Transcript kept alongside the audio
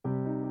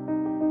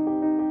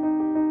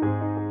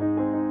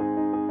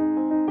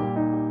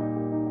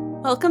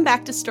Welcome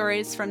back to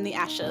Stories from the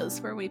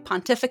Ashes, where we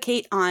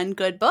pontificate on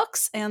good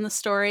books and the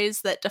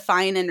stories that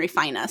define and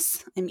refine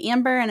us. I'm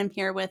Amber, and I'm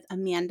here with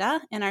Amanda,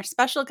 and our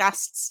special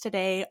guests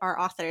today are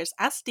authors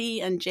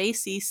SD and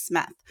JC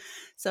Smith.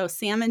 So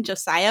Sam and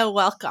Josiah,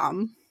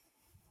 welcome.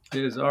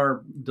 It is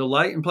our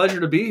delight and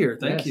pleasure to be here.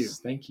 Thank you.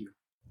 Thank you.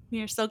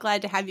 We are so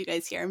glad to have you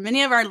guys here.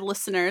 Many of our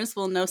listeners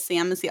will know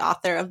Sam as the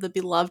author of the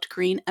beloved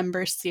Green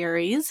Ember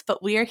series,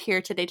 but we are here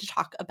today to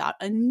talk about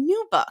a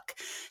new book,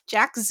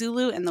 Jack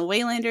Zulu and the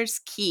Waylander's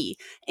Key.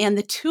 And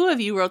the two of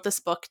you wrote this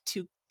book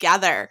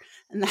together,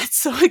 and that's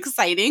so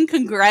exciting.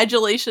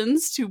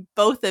 Congratulations to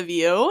both of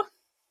you.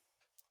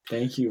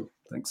 Thank you.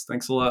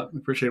 Thanks a lot. We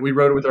appreciate it. We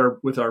wrote it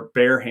with our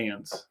bare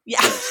hands.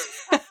 Yeah.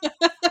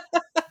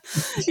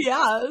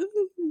 Yeah.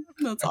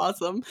 That's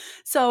awesome.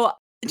 So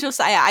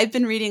Josiah, I've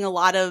been reading a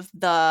lot of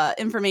the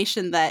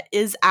information that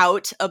is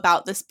out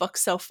about this book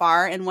so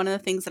far. And one of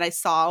the things that I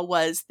saw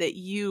was that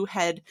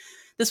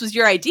this was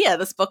your idea.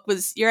 This book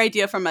was your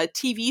idea from a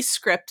TV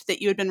script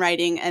that you had been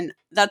writing. And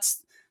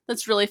that's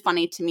really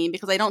funny to me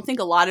because I don't think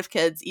a lot of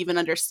kids even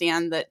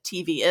understand that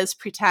TV is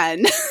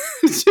pretend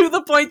to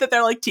the point that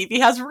they're like, TV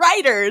has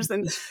writers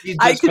and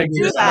I could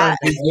do that.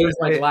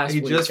 He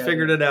just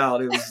figured it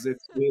out. It's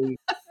really,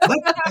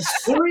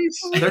 stories?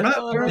 They're not.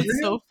 It's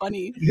so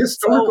funny.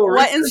 Historical.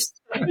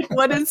 So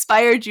what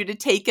inspired you to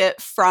take it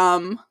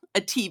from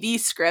a TV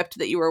script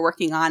that you were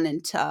working on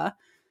and to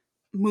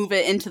move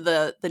it into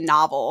the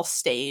novel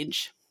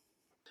stage?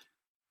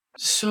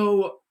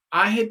 So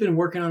I had been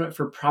working on it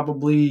for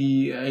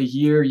probably a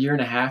year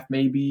and a half,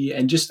 maybe.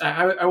 And just,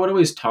 I would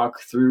always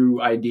talk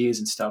through ideas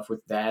and stuff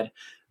with Dad.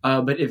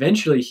 But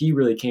eventually he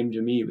really came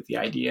to me with the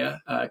idea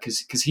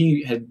because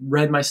he had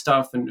read my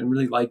stuff and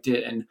really liked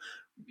it. And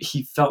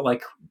he felt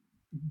like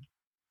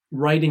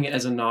writing it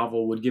as a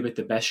novel would give it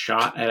the best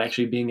shot at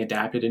actually being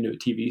adapted into a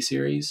TV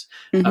series.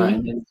 Mm-hmm.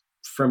 And then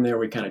from there,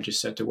 we kind of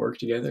just set to work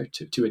together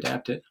to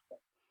adapt it.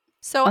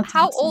 So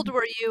how old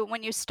were you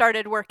when you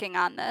started working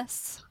on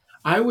this?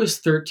 I was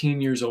 13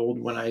 years old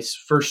when I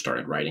first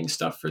started writing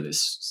stuff for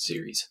this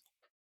series.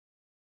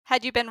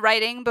 Had you been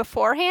writing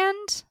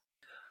beforehand?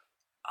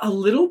 A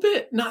little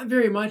bit, not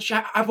very much.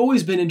 I've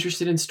always been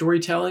interested in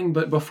storytelling,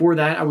 but before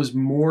that, I was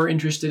more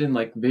interested in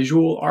like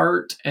visual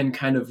art and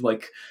kind of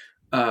like,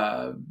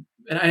 and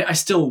I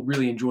still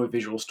really enjoy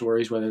visual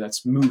stories, whether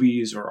that's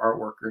movies or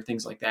artwork or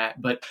things like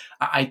that. But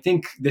I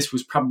think this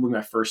was probably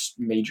my first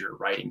major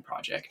writing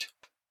project.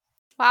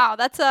 Wow,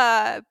 that's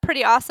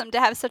pretty awesome to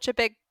have such a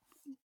big,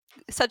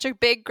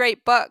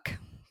 great book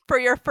for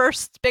your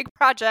first big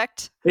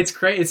project. It's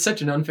great. It's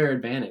such an unfair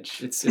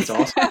advantage. It's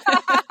awesome.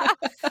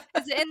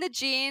 Is it in the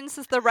genes?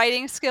 Is the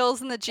writing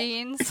skills in the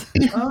genes?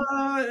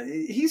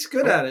 He's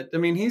good at it. I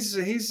mean, he's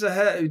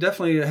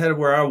definitely ahead of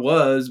where I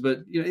was. But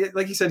you know,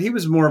 like he said, he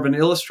was more of an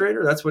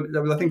illustrator. That's what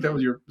I think. That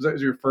was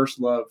your first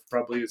love,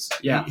 probably.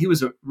 Yeah, he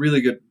was a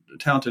really good,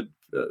 talented,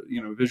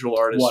 visual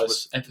artist.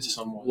 Was emphasis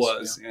on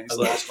was. Yeah.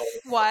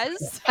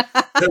 Was.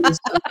 It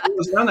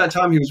was around that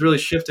time he was really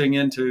shifting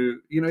into.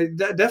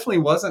 That definitely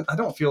wasn't. I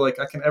don't feel like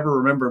I can ever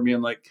remember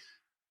being like,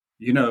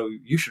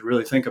 you should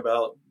really think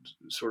about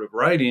sort of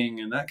writing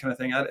and that kind of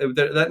thing. I don't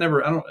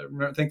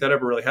think that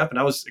ever really happened.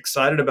 I was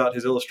excited about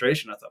his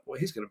illustration. I thought, boy,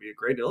 he's going to be a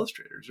great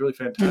illustrator. He's really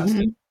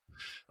fantastic.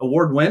 Mm-hmm.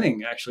 Award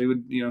winning, actually.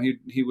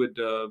 He would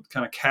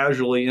kind of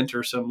casually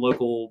enter some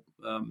local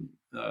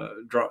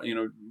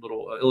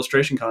little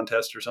illustration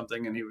contest or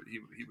something, and he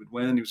would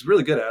win. He was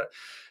really good at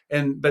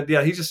it. But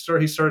he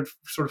started sort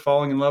of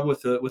falling in love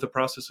with the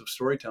process of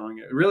storytelling.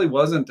 It really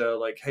wasn't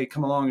like, hey,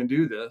 come along and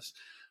do this.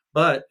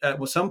 But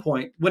at some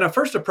point, when I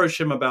first approached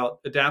him about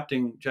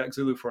adapting Jack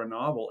Zulu for a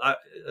novel, I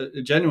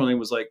genuinely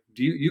was like,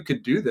 you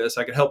could do this.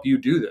 I could help you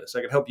do this. I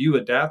could help you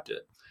adapt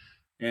it.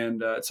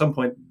 And at some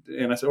point,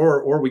 and I said,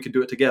 or we could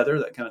do it together,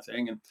 that kind of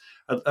thing. And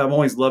I've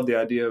always loved the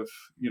idea of,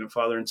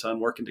 father and son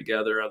working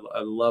together.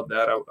 I love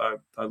that.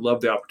 I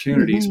love the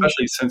opportunity, mm-hmm.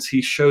 especially since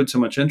he showed so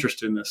much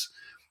interest in this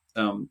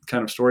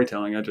kind of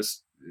storytelling.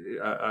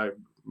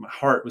 My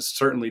heart was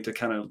certainly to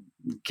kind of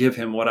give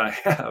him what I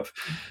have,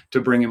 to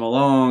bring him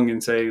along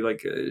and say,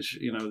 like,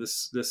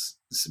 this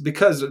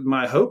because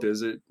my hope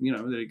is that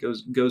that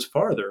he goes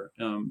farther,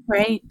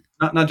 right?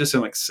 Not just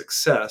in like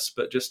success,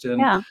 but just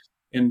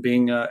in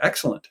being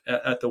excellent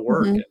at the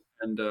work, mm-hmm.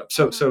 and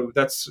so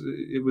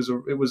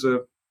it was a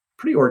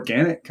pretty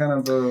organic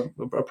kind of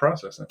a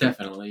process. I think.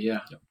 Definitely,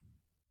 yeah.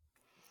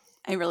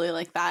 I really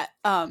like that.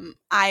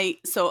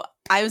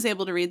 I was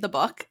able to read the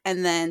book,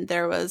 and then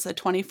there was a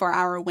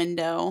 24-hour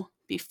window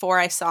before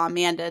I saw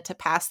Amanda to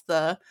pass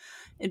the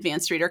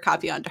advanced reader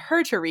copy on to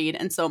her to read.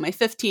 And so my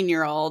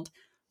 15-year-old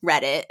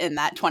read it in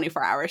that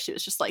 24 hours. She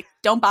was just like,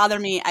 don't bother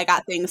me. I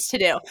got things to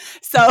do.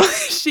 So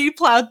she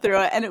plowed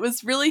through it. And it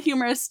was really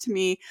humorous to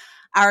me,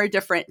 our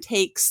different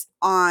takes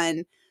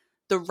on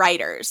the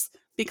writers,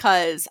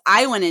 because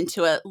I went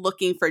into it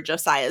looking for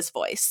Josiah's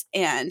voice,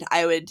 and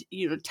I would,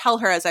 tell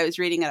her as I was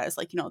reading it, I was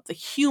like, the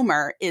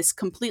humor is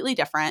completely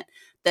different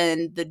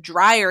than the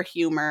drier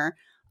humor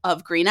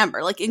of Green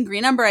Ember. Like in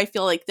Green Ember, I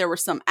feel like there were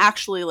some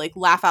actually like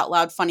laugh out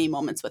loud funny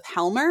moments with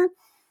Helmer.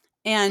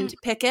 and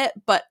pick it,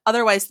 but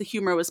otherwise the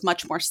humor was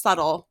much more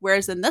subtle.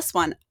 Whereas in this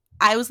one,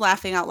 I was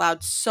laughing out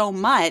loud so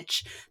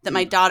much that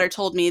my daughter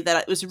told me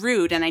that it was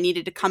rude and I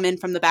needed to come in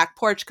from the back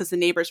porch because the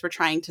neighbors were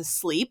trying to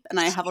sleep and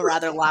I have a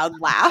rather loud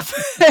laugh.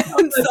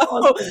 And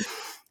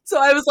so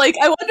I was like,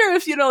 I wonder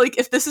if, like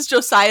if this is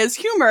Josiah's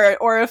humor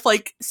or if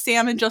like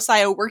Sam and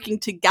Josiah working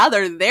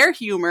together, their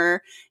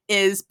humor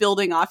is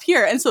building off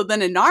here. And so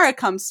then Inara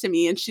comes to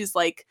me and she's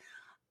like,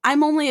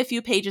 I'm only a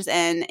few pages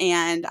in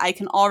and I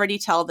can already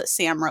tell that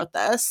Sam wrote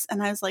this.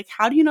 And I was like,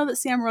 how do you know that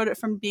Sam wrote it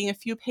from being a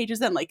few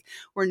pages in? Like,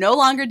 we're no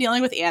longer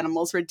dealing with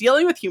animals. We're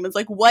dealing with humans.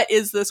 Like, what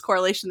is this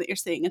correlation that you're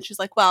seeing? And she's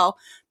like, well,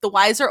 the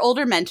wiser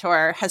older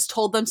mentor has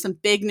told them some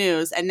big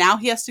news. And now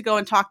he has to go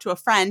and talk to a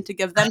friend to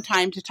give them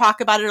time to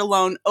talk about it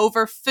alone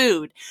over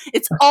food.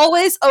 It's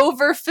always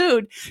over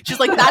food. She's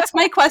like, that's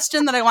my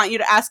question that I want you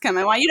to ask him.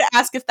 I want you to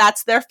ask if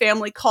that's their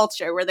family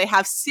culture where they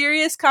have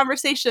serious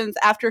conversations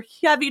after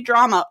heavy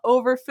drama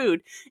over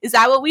food. Is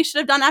that what we should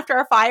have done after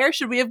our fire?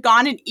 Should we have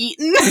gone and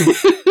eaten?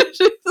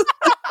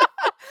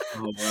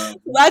 Oh, wow.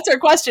 That's our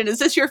question. Is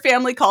this your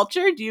family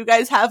culture? Do you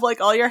guys have like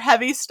all your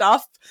heavy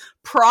stuff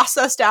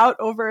processed out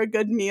over a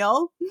good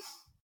meal?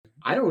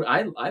 I don't.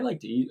 I like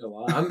to eat a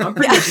lot. I'm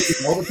pretty much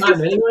eating all the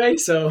time anyway.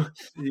 So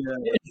Yeah.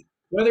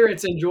 whether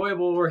it's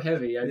enjoyable or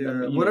heavy,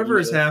 Whatever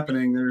is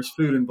happening, there's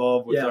food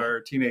involved with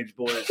our teenage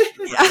boys.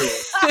 For sure.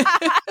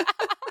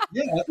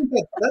 Yeah, I think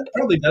that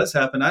probably does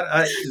happen.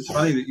 It's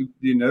funny that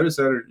you noticed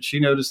that, or she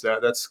noticed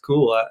that. That's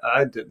cool.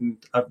 I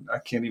didn't. I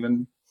can't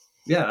even.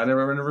 Yeah, I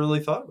never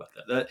really thought about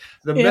that.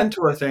 The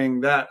mentor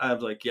thing, that I'm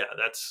like, yeah,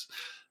 that's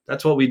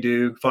what we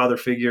do. Father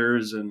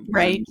figures and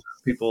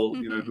people,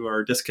 who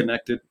are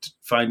disconnected,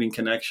 finding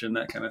connection,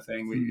 that kind of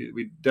thing.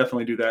 We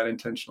definitely do that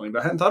intentionally.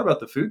 But I hadn't thought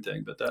about the food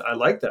thing. But I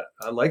like that.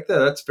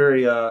 That's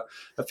very.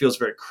 That feels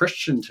very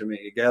Christian to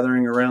me.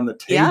 Gathering around the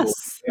table,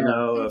 Yes.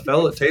 Table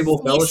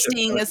fellowship.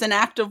 Feasting is an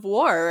act of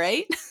war,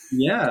 right?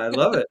 Yeah, I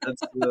love it.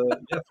 That's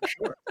for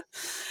sure.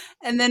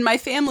 And then my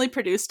family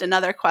produced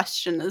another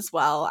question as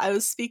well. I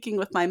was speaking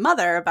with my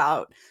mother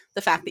about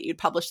the fact that you'd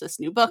published this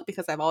new book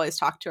because I've always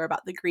talked to her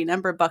about the Green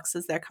Ember books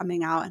as they're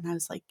coming out. And I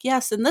was like,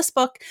 yes, in this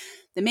book,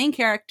 the main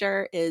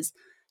character is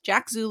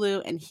Jack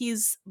Zulu and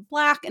he's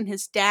Black and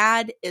his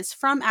dad is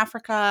from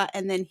Africa.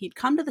 And then he'd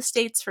come to the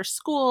States for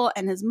school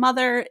and his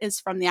mother is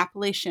from the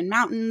Appalachian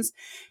Mountains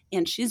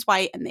and she's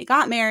white and they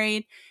got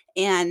married.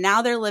 And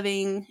now they're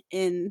living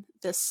in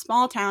this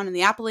small town in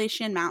the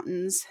Appalachian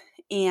Mountains.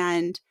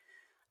 And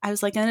I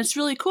was like, and it's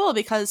really cool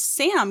because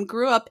Sam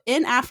grew up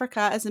in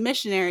Africa as a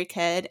missionary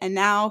kid, and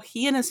now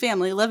he and his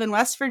family live in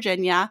West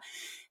Virginia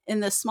in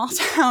this small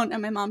town.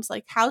 And my mom's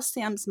like, how's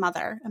Sam's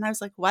mother? And I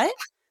was like, what?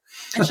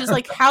 And she's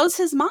like, how's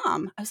his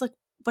mom? I was like,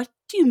 what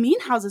do you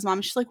mean, how's his mom?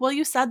 And she's like, well,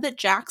 you said that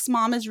Jack's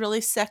mom is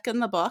really sick in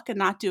the book and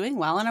not doing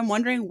well. And I'm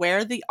wondering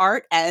where the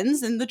art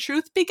ends and the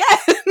truth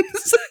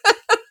begins.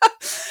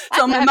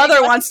 So my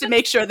mother wants to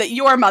make sure that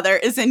your mother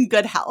is in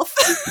good health.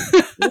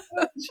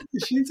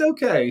 She's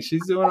okay.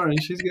 She's doing all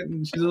right. She's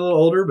a little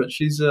older, but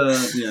she's doing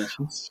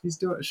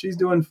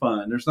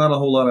fine. There's not a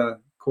whole lot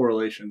of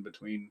correlation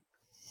between.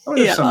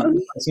 There's some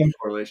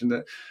correlation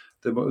that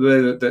the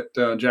way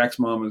that Jack's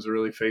mom is a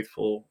really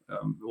faithful,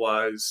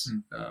 wise,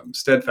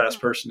 steadfast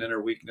person in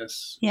her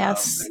weakness,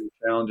 yes, and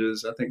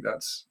challenges. I think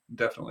that's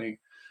definitely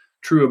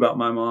true about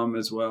my mom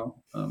as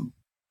well,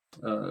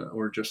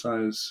 or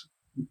Josiah's.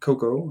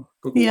 Coco,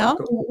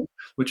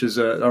 which is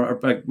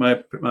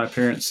my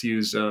parents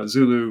use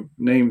Zulu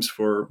names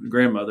for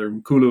grandmother,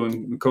 Kulu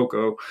and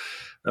Coco,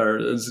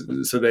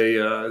 so they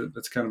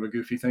that's kind of a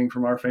goofy thing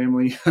from our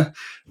family.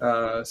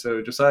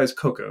 So Josiah's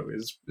Coco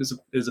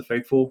is a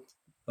faithful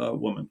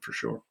woman for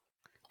sure.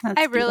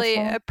 I really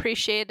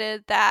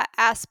appreciated that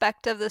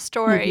aspect of the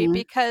story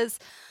because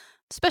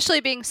especially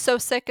being so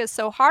sick is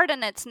so hard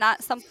and it's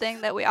not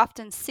something that we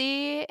often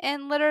see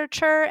in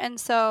literature. And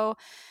so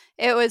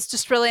it was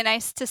just really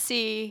nice to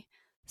see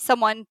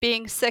someone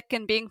being sick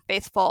and being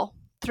faithful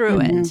through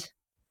it.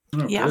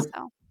 Oh, yeah.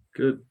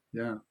 Good.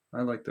 Yeah.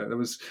 I like that. That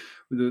was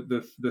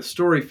the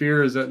story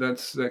fear is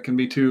that can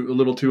be a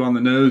little too on the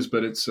nose,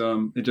 but it's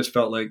it just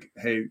felt like,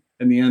 hey,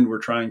 in the end, we're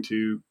trying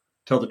to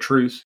tell the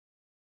truth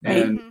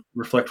and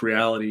reflect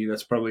reality.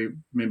 That's probably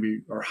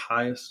maybe our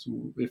highest,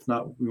 if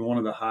not one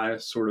of the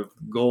highest sort of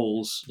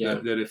goals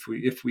that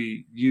if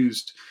we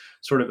used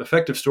sort of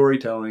effective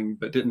storytelling,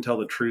 but didn't tell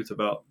the truth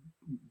about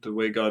the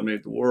way God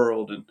made the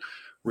world and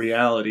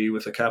reality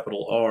with a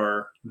capital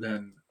R,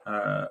 then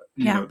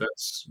we don't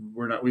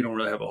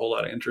really have a whole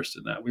lot of interest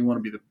in that. We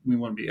want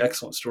to be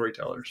excellent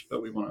storytellers,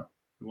 but we want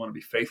to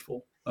be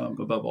faithful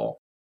above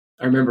all.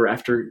 I remember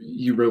after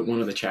you wrote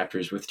one of the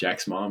chapters with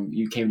Jack's mom,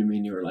 you came to me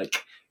and you were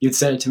like, you'd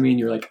sent it to me and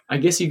you were like, I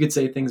guess you could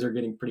say things are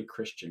getting pretty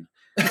Christian.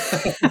 I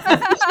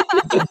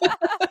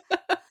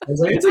was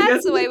like,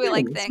 that's the way we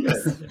like things.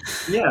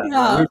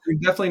 Yeah. We're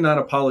definitely not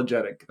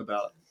apologetic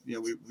about.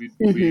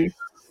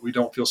 We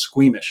don't feel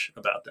squeamish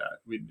about that.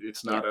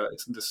 It's not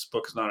this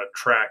book is not a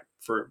track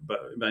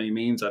by any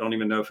means. I don't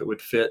even know if it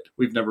would fit.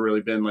 We've never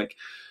really been like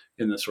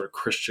in the sort of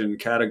Christian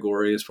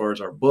category as far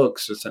as our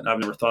books. I've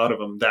never thought of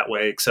them that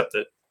way, except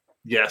that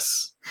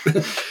yes,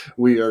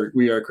 we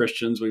are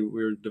Christians.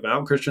 We're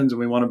devout Christians, and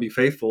we want to be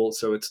faithful.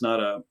 So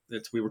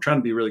we were trying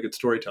to be really good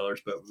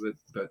storytellers,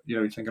 but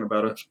you're thinking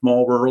about a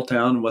small rural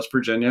town in West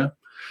Virginia,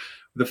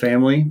 the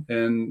family,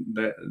 and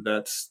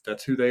that's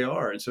who they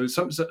are. And so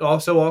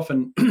so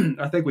often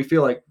I think we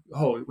feel like,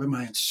 oh, am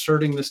I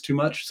inserting this too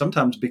much?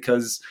 Sometimes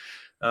because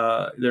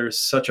there's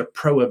such a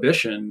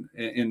prohibition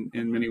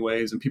in many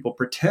ways, and people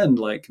pretend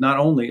like, not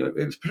only,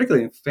 it's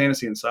particularly in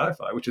fantasy and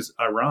sci-fi, which is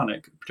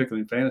ironic,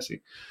 particularly in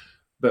fantasy,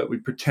 but we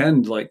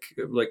pretend like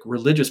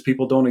religious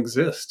people don't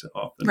exist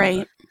often.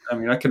 Right. I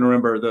mean, I can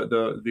remember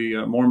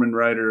the Mormon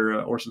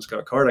writer Orson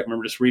Scott Card. I can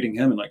remember just reading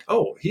him and like,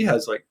 oh, he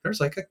has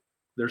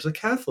there's a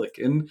Catholic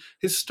in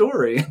his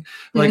story.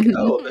 Like,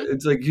 oh,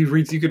 it's like you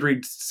could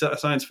read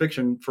science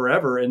fiction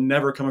forever and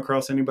never come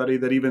across anybody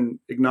that even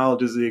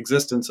acknowledges the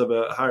existence of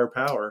a higher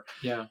power.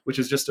 Yeah, which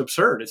is just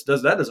absurd.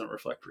 That doesn't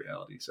reflect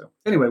reality. So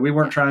anyway, we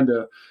weren't trying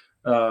to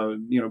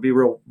be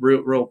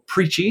real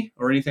preachy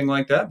or anything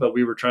like that, but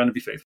we were trying to be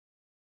faithful.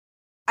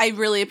 I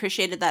really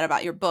appreciated that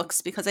about your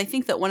books, because I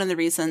think that one of the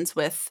reasons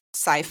with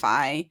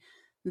sci-fi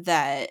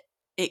that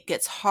it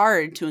gets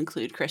hard to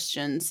include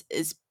Christians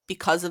is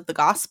because of the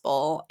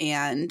gospel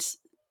and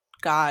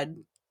God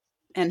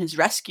and his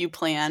rescue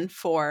plan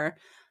for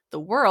the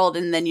world.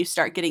 And then you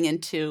start getting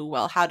into,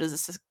 well, how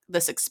does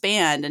this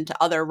expand into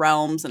other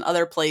realms and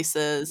other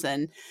places?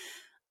 And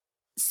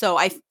so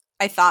I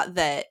thought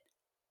that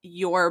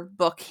your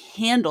book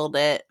handled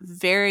it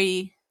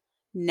very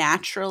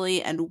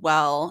naturally and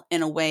well,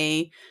 in a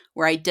way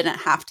where I didn't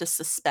have to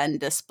suspend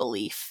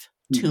disbelief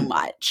too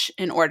much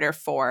in order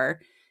for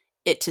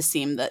it to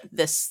seem that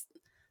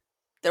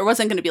there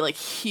wasn't going to be like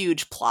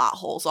huge plot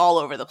holes all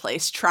over the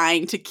place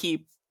trying to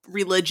keep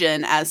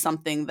religion as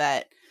something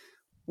that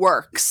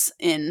works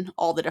in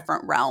all the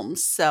different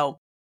realms. So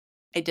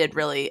I did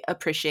really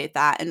appreciate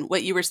that. And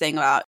what you were saying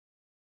about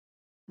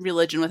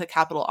religion with a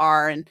capital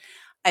R, and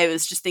I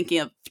was just thinking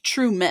of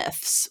true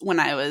myths when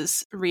I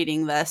was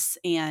reading this,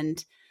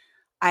 and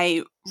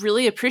I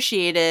really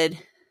appreciated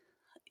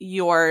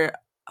your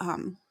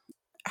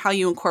how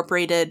you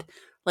incorporated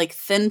like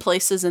thin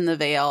places in the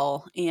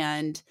veil,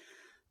 and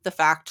the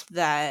fact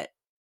that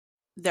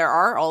there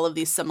are all of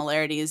these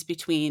similarities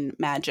between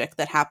magic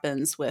that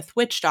happens with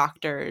witch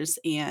doctors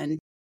and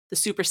the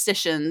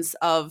superstitions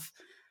of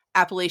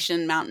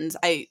Appalachian Mountains.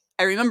 I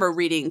remember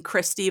reading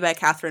Christie by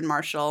Catherine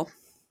Marshall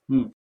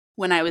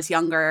when I was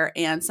younger,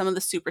 and some of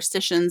the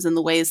superstitions and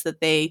the ways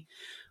that they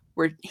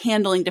were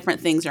handling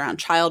different things around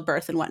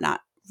childbirth and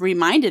whatnot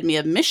reminded me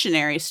of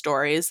missionary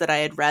stories that I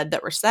had read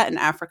that were set in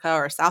Africa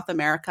or South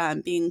America,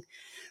 and being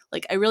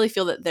like, I really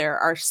feel that there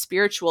are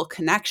spiritual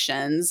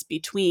connections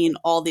between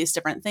all these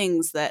different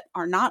things that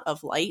are not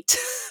of light.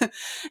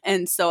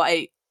 And so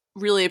I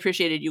really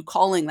appreciated you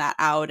calling that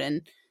out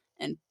and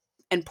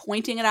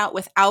pointing it out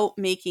without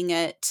making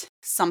it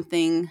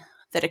something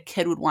that a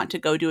kid would want to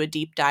go do a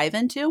deep dive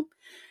into,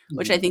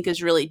 which I think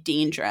is really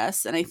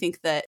dangerous. And I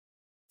think that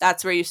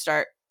that's where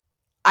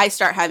I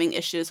start having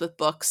issues with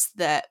books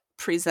that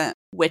present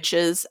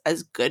witches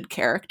as good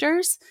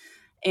characters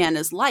and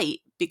as light,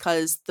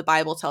 because the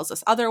Bible tells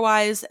us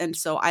otherwise. And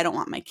so I don't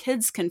want my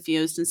kids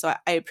confused. And so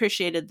I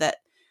appreciated that.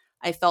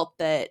 I felt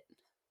that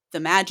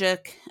the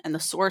magic and the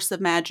source of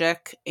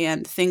magic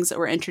and things that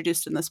were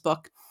introduced in this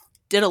book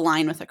did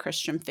align with a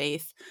Christian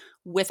faith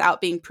without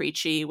being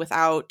preachy,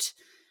 without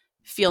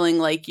feeling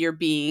like you're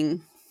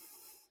being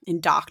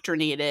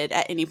indoctrinated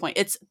at any point.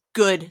 It's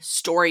good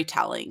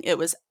storytelling. It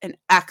was an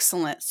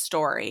excellent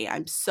story.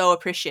 I'm so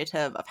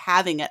appreciative of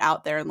having it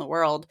out there in the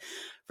world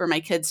for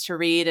my kids to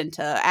read and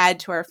to add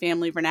to our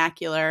family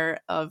vernacular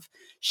of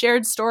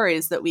shared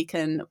stories that we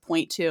can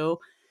point to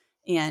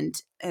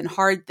and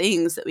hard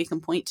things that we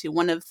can point to.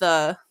 One of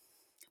the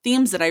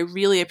themes that I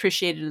really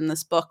appreciated in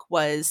this book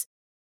was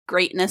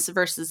greatness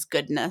versus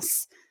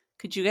goodness.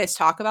 Could you guys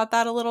talk about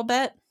that a little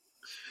bit?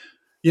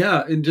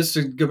 Yeah, and just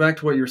to go back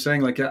to what you were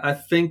saying, like I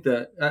think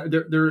that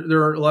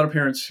there are a lot of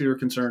parents who are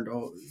concerned.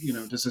 Oh,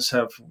 does this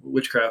have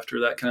witchcraft or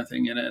that kind of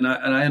thing in it? And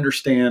I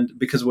understand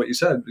because of what you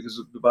said,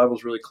 because the Bible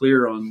is really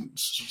clear on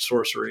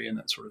sorcery and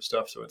that sort of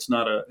stuff. So it's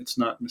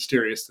not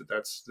mysterious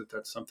that's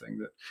something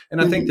that.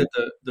 And I think that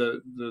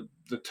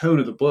the tone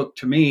of the book,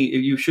 to me,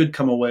 you should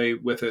come away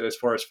with it as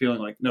far as feeling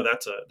like, no,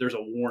 there's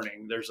a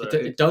warning.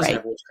 It does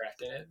have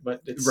witchcraft in it, but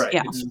it's right.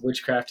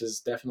 Witchcraft is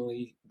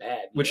definitely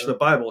bad. Which the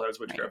Bible has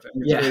witchcraft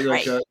in. Yeah.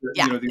 Right.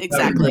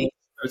 Exactly.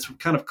 It's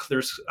kind of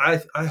there's I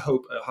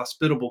hope a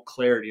hospitable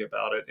clarity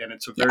about it, and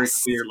it's a very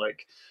clear,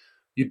 like,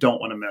 you don't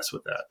want to mess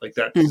with that, like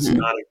that's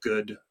not a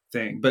good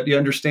thing. But you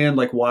understand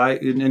like why,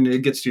 and it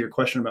gets to your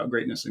question about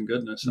greatness and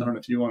goodness. I don't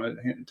know if you want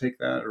to take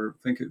that or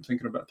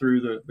thinking about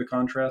through the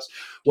contrast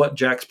what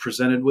Jack's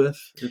presented with.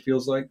 It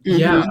feels like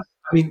I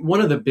mean, one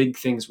of the big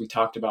things we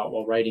talked about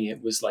while writing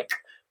it was like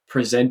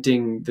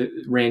presenting the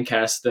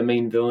Rancast, the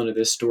main villain of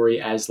this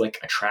story, as like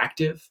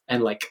attractive,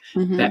 and like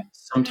that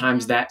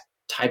sometimes that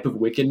type of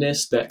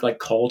wickedness, that like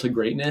call to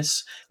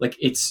greatness, like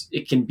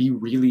it can be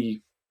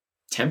really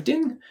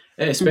tempting,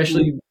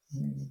 especially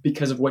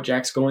because of what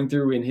Jack's going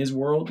through in his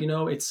world.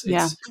 It's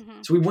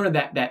Mm-hmm. so we wanted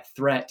that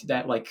threat,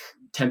 that like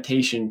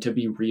temptation to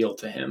be real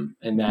to him,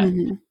 and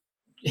that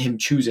him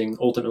choosing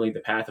ultimately the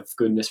path of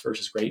goodness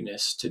versus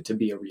greatness to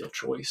be a real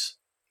choice.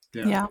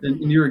 Yeah.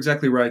 And you're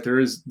exactly right. There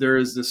is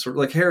this sort of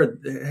like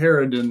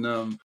Herod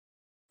in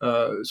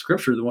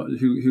scripture, the one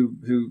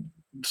who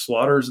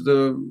slaughters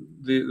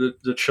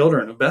the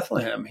children of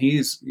Bethlehem.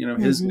 He's,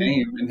 his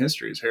name in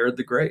history is Herod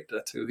the Great.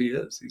 That's who he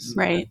is. He's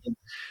right.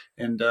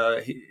 And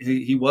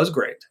he was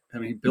great. I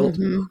mean, he built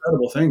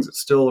incredible things that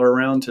still are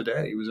around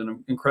today. He was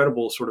an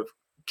incredible sort of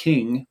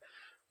king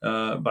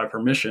by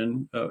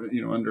permission,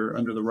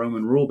 under the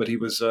Roman rule. But he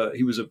was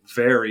a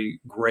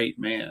very great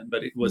man.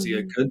 But was he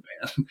a good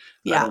man?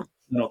 Yeah.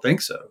 I don't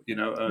think so.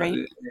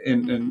 Right.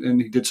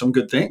 And he did some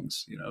good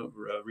things.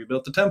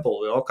 Rebuilt the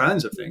temple, all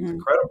kinds of things,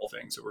 incredible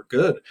things that were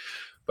good.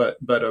 But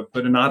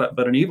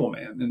an evil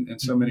man in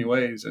so many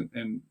ways.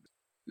 And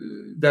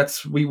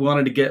that's we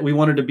wanted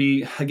to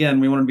be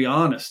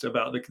honest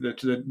about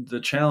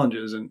the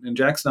challenges. And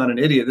Jack's not an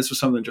idiot. This was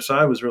something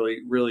Josiah was really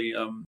really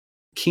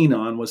keen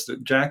on, was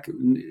that Jack,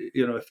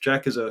 if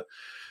Jack is a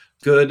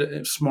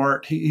good,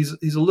 smart, he's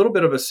a little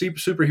bit of a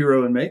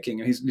superhero in making.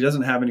 He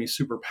doesn't have any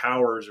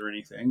superpowers or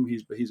anything.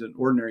 He's an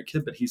ordinary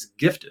kid, but he's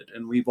gifted,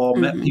 and we've all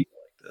met people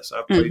like this.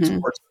 I've played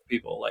sports with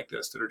people like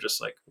this that are just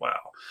like, wow.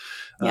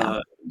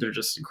 They're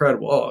just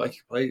incredible. Oh,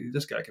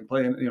 this guy can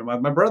play. And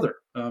my brother,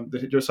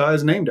 that Josiah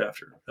is named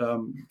after,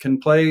 can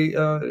play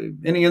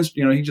any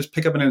instrument. He just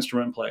pick up an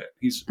instrument and play it.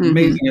 He's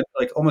amazing at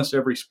like almost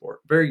every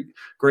sport. Very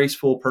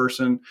graceful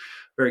person,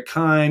 very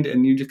kind,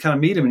 and you just kind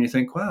of meet him and you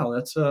think, wow,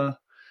 that's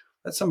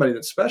somebody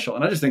that's special.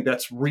 And I just think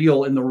that's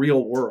real in the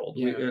real world.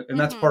 Yeah. And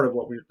that's part of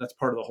that's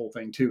part of the whole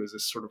thing too, is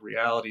this sort of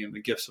reality and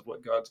the gifts of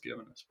what God's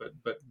given us. But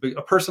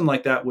a person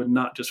like that would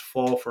not just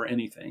fall for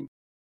anything.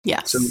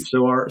 Yes.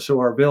 So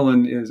our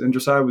villain is, and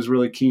Josiah was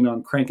really keen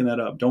on cranking that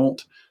up.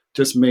 Don't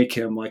just make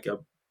him like a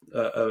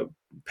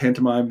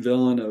pantomime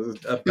villain,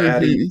 a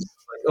baddie.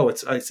 Like, oh,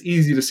 it's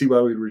easy to see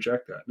why we'd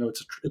reject that. No,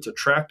 it's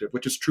attractive,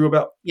 which is true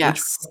about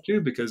witchcraft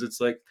too, because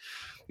it's like,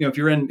 if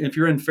you're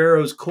in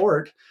Pharaoh's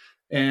court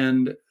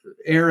and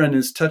Aaron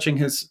is touching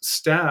his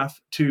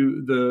staff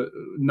to the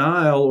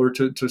Nile or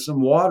to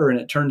some water and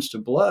it turns to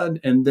blood,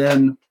 and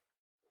then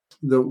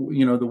the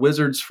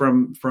wizards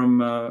from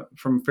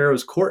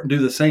Pharaoh's court do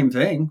the same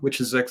thing, which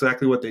is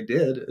exactly what they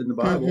did in the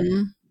Bible.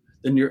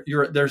 Then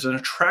there's an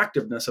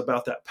attractiveness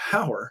about that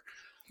power.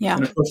 Yeah.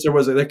 And of course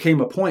there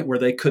came a point where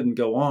they couldn't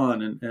go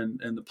on,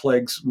 and the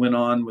plagues went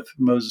on with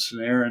Moses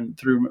and Aaron,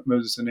 through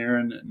Moses and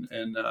Aaron,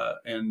 and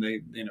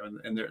they,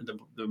 and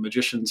the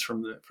magicians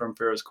from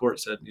Pharaoh's court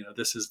said,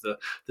 this is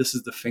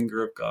the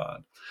finger of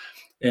God.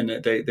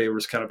 And they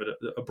was kind of at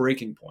a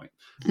breaking point,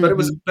 but it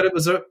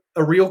was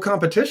a real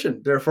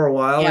competition there for a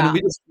while, and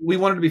we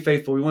wanted to be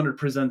faithful. We wanted to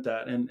present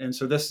that, and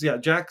so this,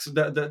 Jack's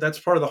that's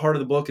part of the heart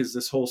of the book, is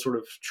this whole sort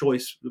of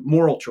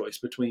moral choice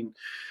between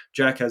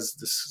Jack has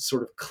this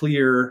sort of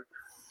clear,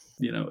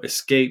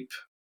 escape,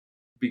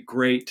 be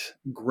great,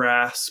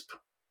 grasp,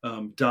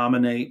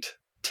 dominate,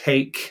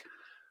 take,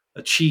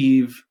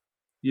 achieve,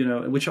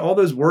 which all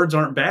those words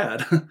aren't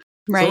bad.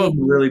 Right. Some of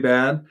them are really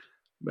bad.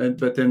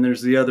 But then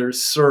there's the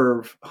others: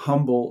 serve,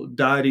 humble,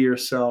 die to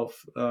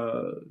yourself.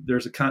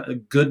 There's a kind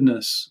of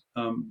goodness,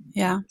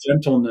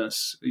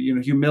 gentleness,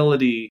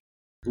 humility,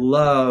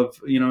 love.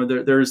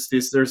 There's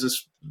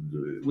this.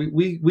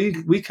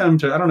 We come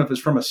to. I don't know if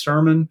it's from a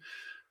sermon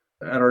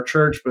at our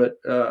church, but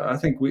I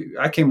think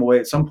I came away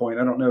at some point.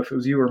 I don't know if it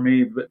was you or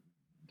me, but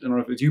I don't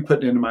know if it was you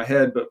putting it into my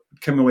head, but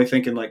came away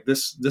thinking like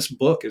this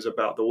book is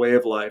about the way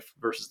of life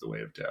versus the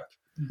way of death.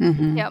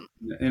 Yep.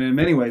 And in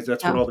many ways,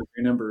 that's what all the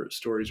Green Ember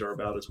stories are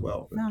about as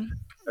well. But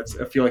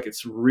I feel like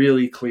it's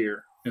really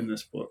clear in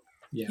this book.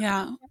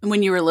 Yeah. And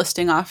when you were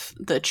listing off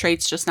the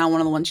traits just now,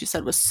 one of the ones you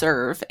said was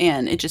serve.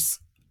 And it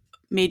just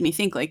made me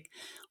think, like,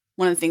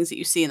 one of the things that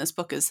you see in this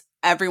book is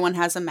everyone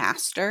has a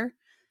master.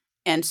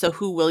 And so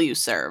who will you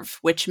serve?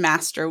 Which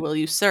master will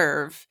you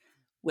serve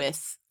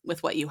with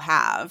what you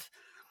have?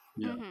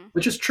 Yeah.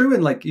 Which is true.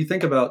 And like, you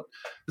think about,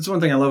 that's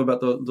one thing I love about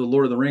the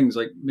Lord of the Rings.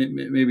 Like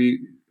maybe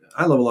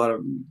I love a lot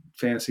of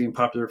fantasy and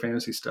popular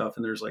fantasy stuff,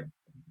 and there's like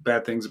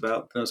bad things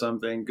about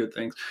something, good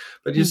things,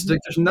 but just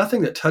there's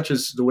nothing that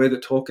touches the way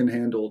that Tolkien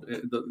handled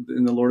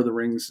in the Lord of the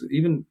Rings,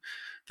 even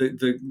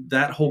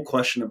that whole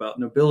question about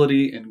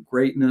nobility and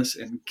greatness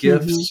and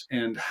gifts,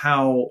 and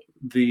how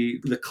the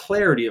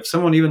clarity of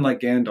someone even like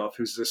Gandalf,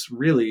 who's this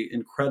really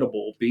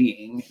incredible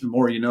being. The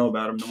more you know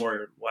about him, the more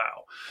you're,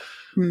 wow.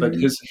 But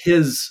he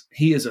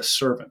is a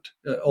servant.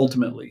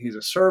 Ultimately, he's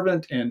a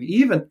servant, and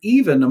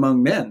even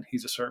among men,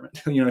 he's a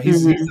servant.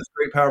 He's this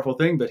great, powerful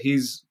thing, but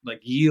he's like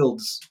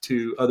yields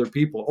to other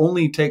people.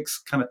 Only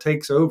takes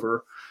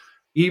over,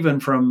 even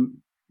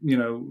from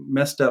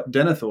messed up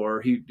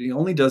Denethor. He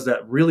only does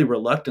that really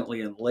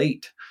reluctantly and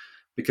late,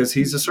 because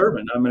he's a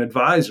servant. I'm an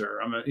advisor.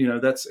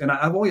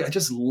 I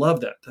just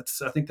love that.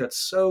 I think that's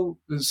so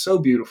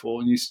beautiful.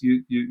 And you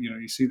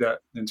see that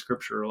in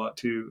scripture a lot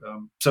too.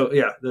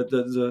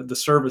 The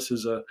service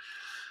is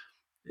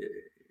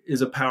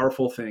is a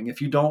powerful thing.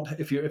 If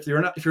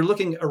you're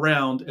looking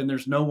around and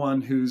there's no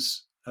one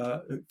who's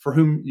for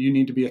whom you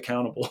need to be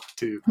accountable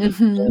to,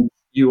 then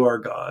you are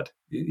God.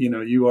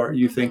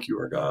 You think you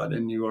are God,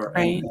 and you are,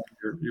 right. and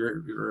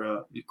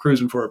you're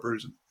cruising for a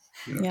bruising.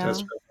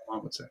 That's what my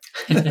mom would say.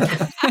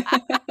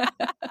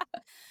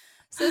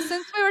 So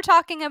since we were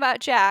talking about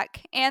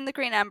Jack and the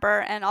Green Ember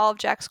and all of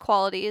Jack's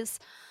qualities,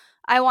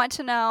 I want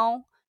to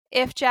know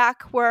if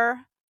Jack were,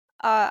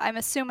 I'm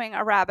assuming,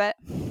 a rabbit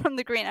from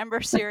the Green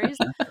Ember series,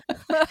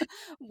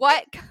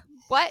 what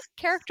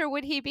character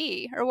would he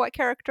be, or what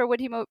character would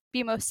he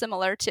be most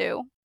similar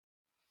to?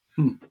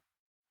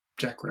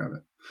 Jack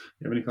Rabbit.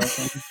 You have any thoughts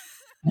on him?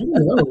 I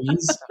don't know.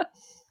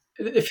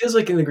 It feels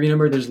like in the Green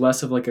Ember, there's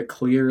less of like a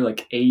clear,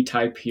 like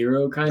A-type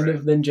hero kind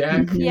of than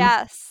Jack.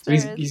 Yes. So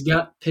he's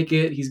got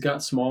Pickett, he's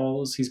got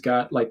Smalls, he's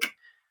got like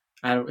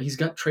he's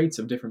got traits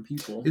of different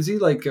people. Is he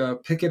like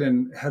Pickett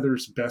and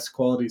Heather's best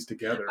qualities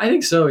together? I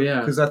think so, yeah.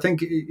 Because I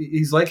think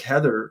he's like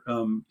Heather.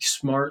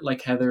 Smart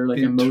like Heather, like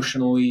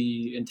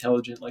emotionally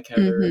intelligent like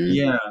Heather.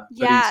 Yeah.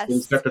 Yes. But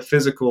he's got the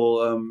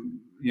physical,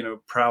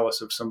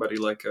 prowess of somebody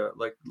like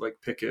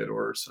Pickett,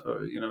 or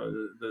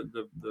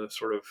the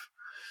sort of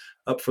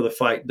up for the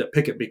fight that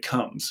Pickett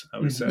becomes, I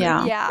would say.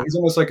 Yeah. He's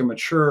almost like a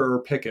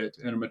maturer Pickett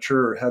and a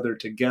maturer Heather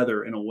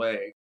together in a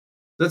way.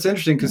 That's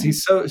interesting because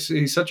he's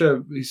such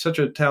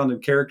a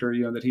talented character,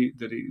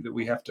 that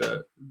we have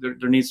to,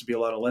 there needs to be a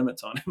lot of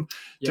limits on him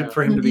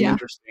for him to be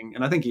interesting.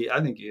 And I think he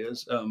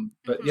is.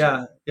 But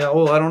yeah.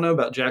 Well, I don't know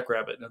about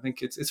Jackrabbit. I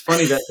think it's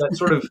funny that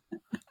sort of,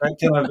 that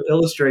kind of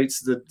illustrates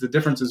the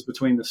differences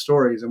between the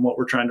stories and what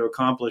we're trying to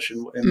accomplish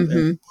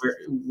and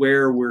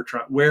where we're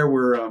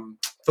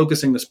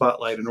focusing the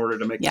spotlight in order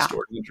to make the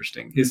story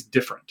interesting is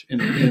different.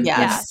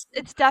 Yes,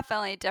 it's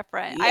definitely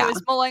different. I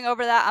was mulling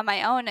over that on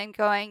my own and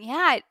going,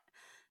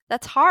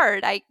 that's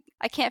hard. I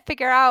can't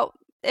figure out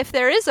if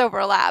there is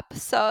overlap.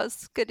 So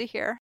it's good to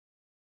hear.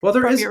 Well,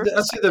 there is.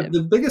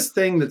 The biggest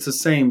thing that's the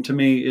same to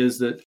me is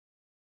that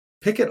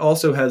Pickett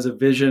also has a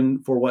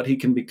vision for what he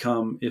can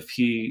become if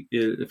he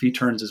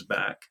turns his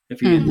back, if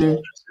he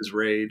indulges his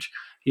rage.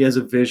 He has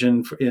a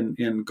vision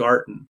in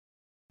Garton,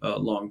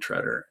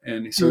 Longtreader,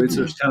 and so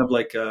there's kind of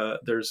like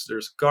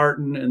there's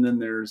Garton, and then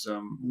there's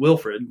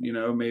Wilfred,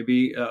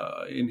 maybe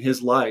in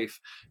his life,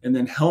 and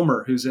then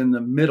Helmer, who's in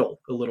the middle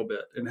a little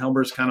bit, and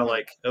Helmer's kind of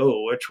like,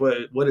 which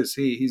way? What is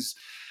he?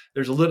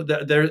 There's a little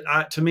there.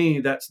 To me,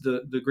 that's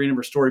the Green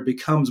Ember story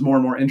becomes more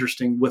and more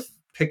interesting with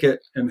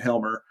Pickett and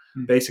Helmer,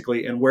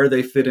 basically, and where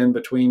they fit in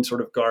between sort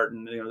of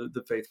Garton,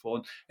 the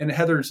faithful, and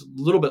Heather's a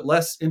little bit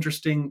less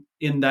interesting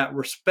in that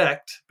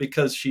respect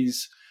because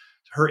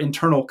her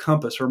internal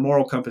compass, her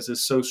moral compass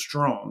is so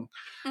strong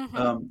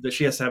that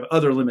she has to have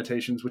other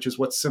limitations, which is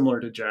what's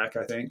similar to Jack,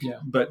 I think. Yeah.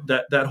 But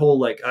that whole,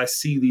 like, I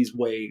see these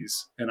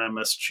ways and I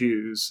must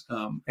choose,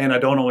 and I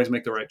don't always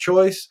make the right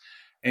choice.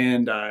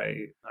 And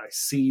I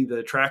see the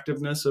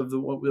attractiveness of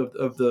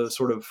the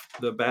sort of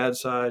the bad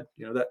side,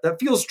 that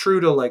feels true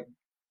to like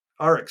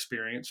our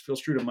experience, feels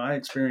true to my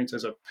experience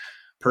as a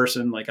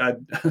person. Like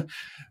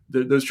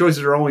those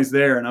choices are always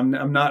there, and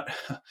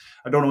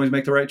I don't always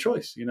make the right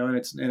choice, and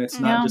it's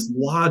not just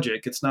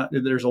logic. It's not,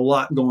 there's a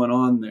lot going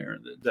on there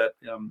that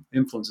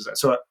influences that.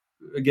 So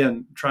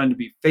again, trying to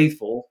be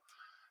faithful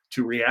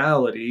to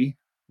reality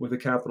with a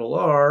capital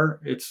R,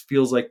 it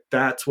feels like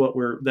that's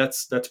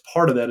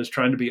part of that, is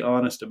trying to be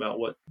honest about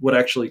what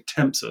actually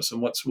tempts us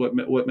and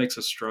what makes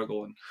us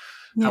struggle, and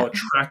how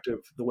attractive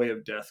the way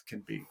of death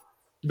can be.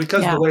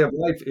 Because the way of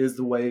life is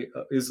the way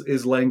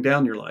is laying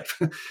down your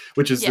life,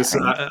 which is this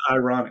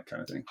ironic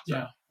kind of thing.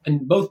 Yeah,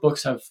 and both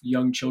books have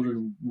young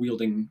children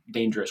wielding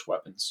dangerous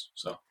weapons.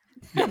 So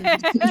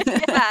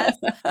yes,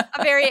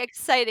 a very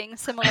exciting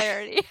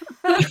similarity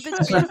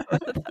between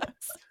both of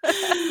us.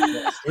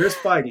 Yes, there's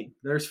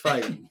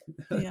fighting.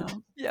 Yeah.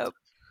 Yep.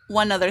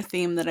 One other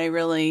theme that I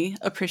really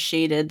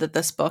appreciated that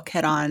this book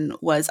hit on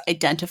was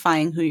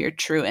identifying who your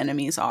true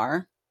enemies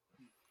are.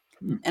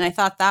 And I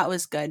thought that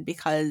was good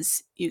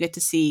because you get to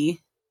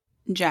see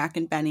Jack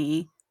and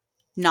Benny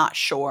not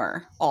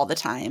sure all the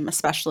time,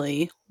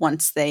 especially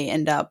once they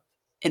end up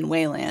in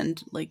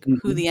Wayland, like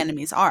who the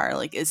enemies are.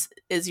 Like, is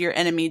your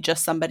enemy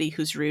just somebody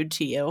who's rude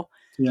to you?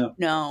 Yeah.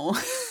 No.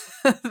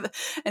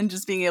 And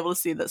just being able to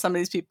see that some of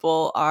these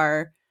people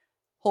are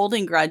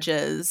holding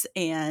grudges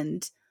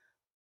and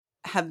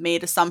have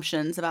made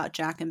assumptions about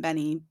Jack and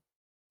Benny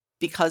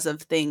because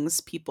of things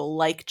people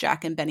like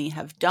Jack and Benny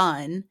have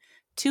done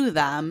to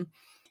them,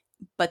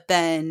 but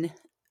then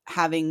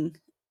having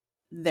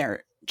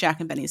their Jack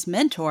and Benny's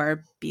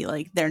mentor be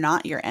like, they're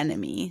not your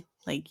enemy.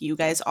 Like, you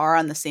guys are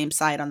on the same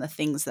side on the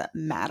things that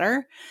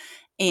matter.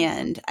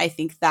 And I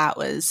think that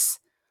was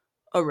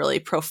a really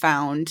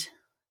profound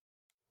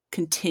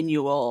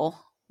continual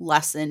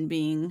lesson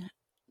being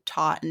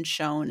taught and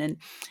shown. And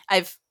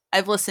I've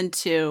listened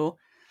to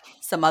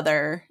some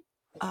other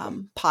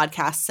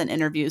podcasts and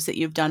interviews that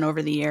you've done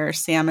over the years,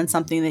 Sam, and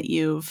something that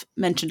you've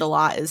mentioned a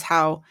lot is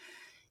how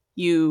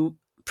you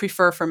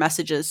prefer for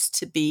messages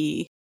to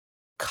be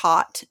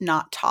caught,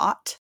 not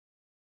taught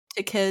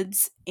to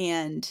kids.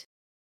 And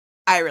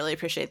I really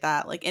appreciate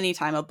that. Like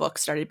anytime a book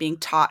started being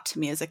taught to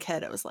me as a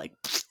kid, it was like,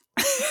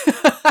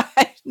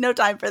 no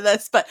time for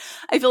this. But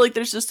I feel like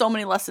there's just so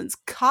many lessons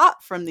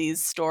caught from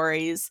these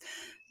stories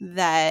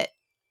that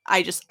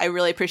I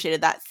really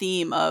appreciated that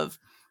theme of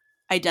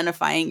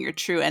identifying your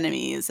true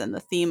enemies and the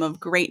theme of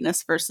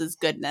greatness versus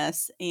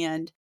goodness.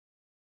 And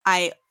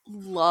I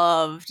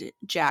loved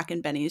Jack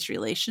and Benny's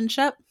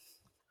relationship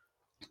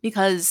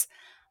because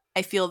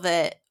I feel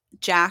that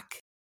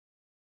Jack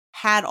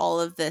had all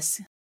of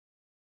this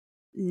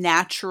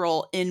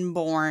natural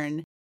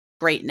inborn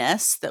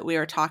greatness that we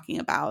were talking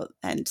about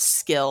and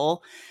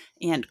skill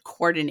and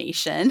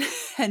coordination.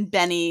 And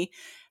Benny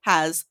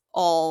has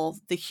all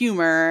the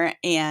humor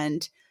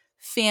and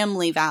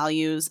family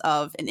values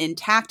of an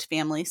intact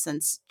family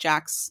since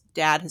Jack's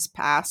dad has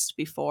passed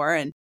before.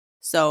 And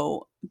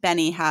so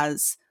Benny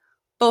has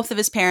both of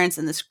his parents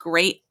and this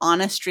great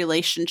honest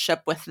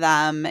relationship with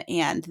them,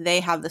 and they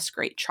have this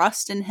great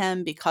trust in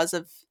him because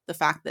of the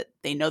fact that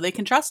they know they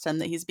can trust him,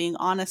 that he's being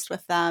honest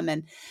with them,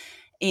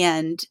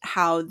 and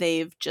how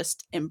they've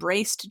just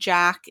embraced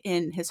Jack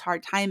in his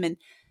hard time,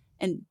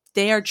 and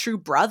they are true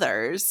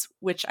brothers,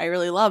 which I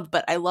really love.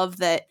 But I love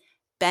that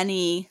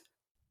Benny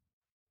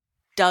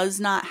does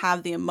not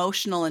have the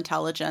emotional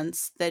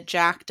intelligence that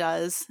Jack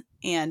does.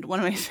 And one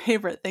of my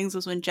favorite things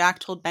was when Jack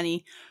told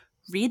Benny,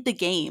 read the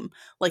game.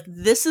 Like,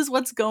 this is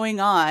what's going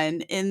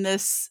on in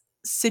this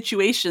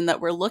situation that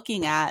we're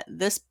looking at.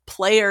 This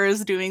player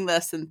is doing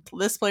this and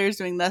this player is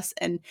doing this,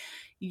 and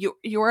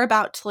you're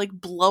about to like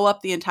blow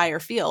up the entire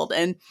field.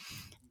 And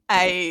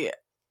I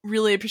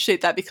really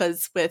appreciate that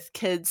because with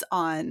kids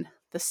on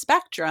the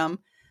spectrum,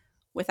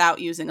 without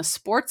using a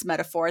sports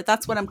metaphor,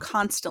 that's what I'm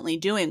constantly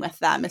doing with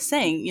them, is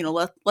saying,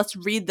 let's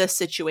read this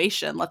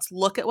situation. Let's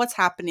look at what's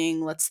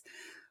happening. Let's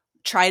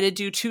try to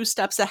do 2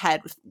 steps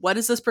ahead. What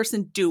is this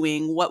person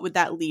doing? What would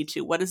that lead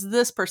to? What is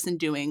this person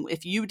doing?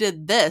 If you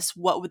did this,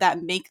 what would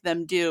that make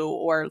them do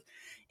or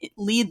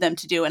lead them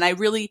to do? And I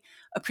really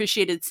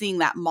appreciated seeing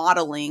that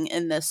modeling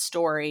in this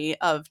story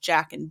of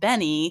Jack and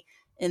Benny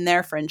in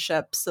their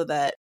friendship, so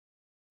that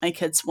my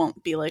kids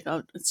won't be like,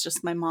 oh, it's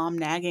just my mom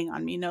nagging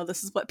on me. No,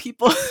 this is what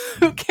people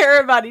who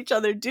care about each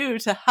other do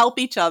to help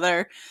each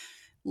other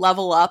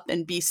level up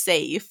and be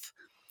safe.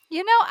 I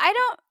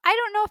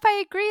don't know if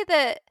I agree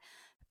that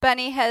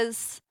Benny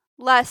has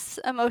less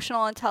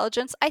emotional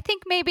intelligence. I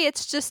think maybe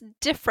it's just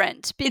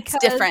different because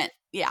it's different.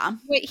 Yeah.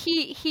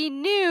 He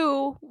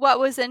knew what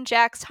was in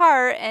Jack's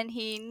heart, and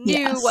he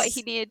knew what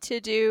he needed to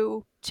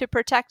do to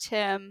protect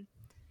him.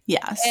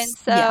 Yes. And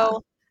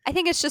so I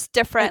think it's just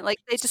different. Like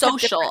they just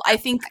social. I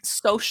think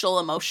social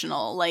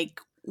emotional, like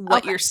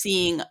what you're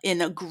seeing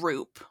in a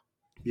group.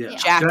 Yeah.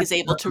 Jack is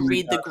able to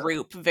read the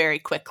group very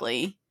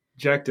quickly.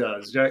 Jack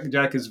does.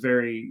 Jack is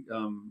very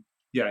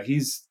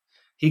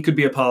he could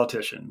be a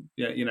politician.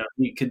 Yeah,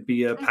 he could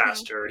be a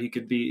pastor. He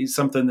could be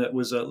something that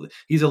was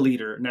he's a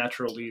leader,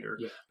 natural leader.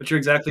 Yeah. But you're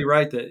exactly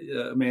right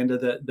that Amanda,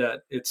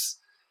 that it's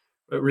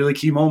really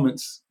key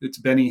moments. It's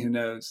Benny who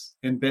knows,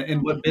 and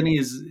what Benny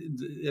is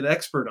an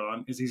expert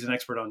on is he's an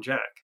expert on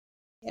Jack.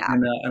 Yeah.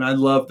 And I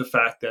love the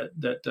fact that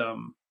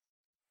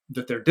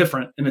they're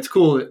different, and it's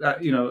cool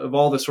that of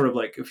all the sort of,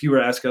 like, if you were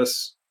to ask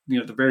us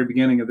at the very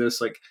beginning of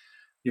this, like,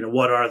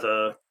 what are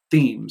the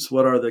themes?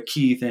 What are the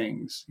key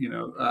things?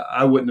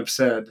 I wouldn't have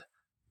said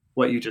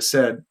what you just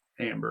said,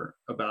 Amber,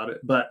 about it,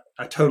 but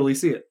I totally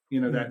see it.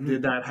 That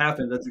did that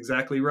happen? That's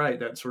exactly right.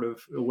 That sort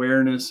of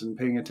awareness and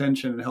paying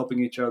attention and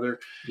helping each other.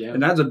 Yeah.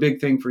 And that's a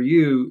big thing for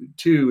you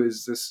too,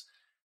 is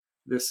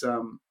this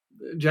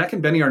Jack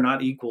and Benny are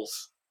not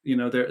equals.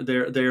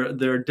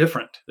 They're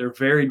different. They're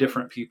very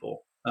different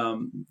people.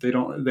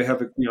 They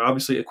have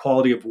obviously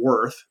equality of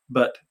worth,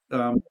 but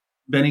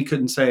Benny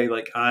couldn't say,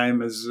 like,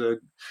 I'm as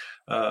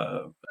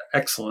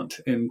excellent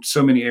in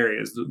so many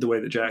areas the way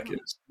that Jack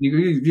is.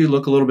 You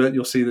look a little bit,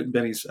 you'll see that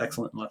Benny's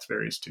excellent in lots of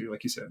areas too.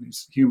 Like you said,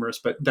 he's humorous,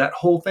 but that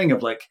whole thing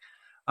of like,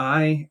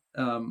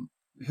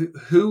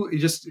 who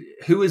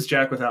is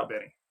Jack without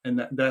Benny? And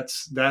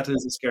that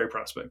is a scary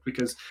prospect,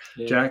 because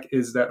Jack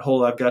is that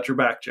whole I've got your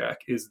back Jack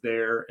is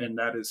there, and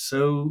that is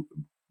so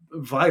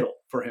vital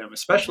for him,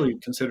 especially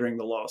considering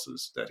the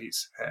losses that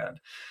he's had.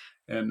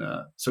 And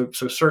so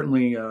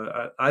certainly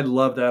I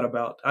love that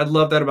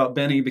about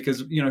Benny, because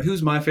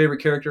who's my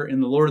favorite character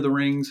in the Lord of the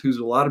Rings, who's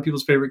a lot of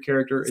people's favorite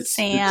character? It's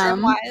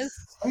Sam.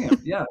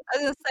 Sam, yeah. I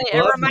was gonna say,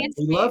 it reminds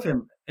me. We love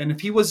him, and if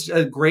he was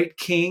a great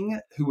king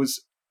who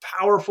was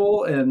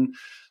powerful and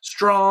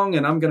strong,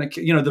 and I'm gonna,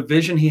 the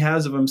vision he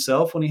has of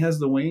himself when he has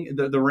the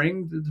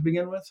ring to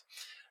begin with,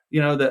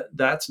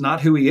 that's not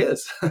who he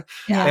is.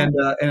 Yeah.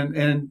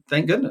 And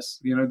thank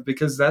goodness,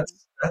 because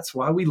that's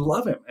why we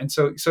love him. And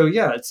so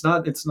yeah, it's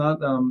not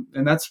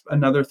and that's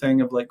another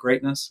thing of, like,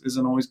 greatness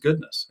isn't always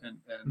goodness, and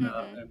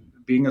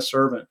being a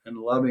servant and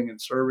loving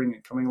and serving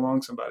and coming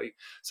along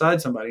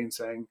beside somebody and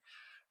saying,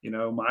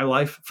 my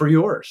life for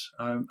yours,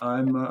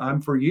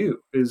 I'm for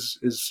you,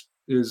 is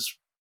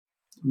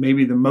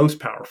maybe the most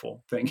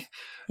powerful thing.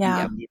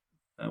 Yeah.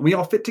 We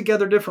all fit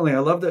together differently. I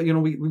love that,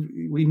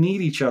 we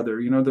need each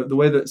other. The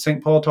way that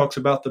St. Paul talks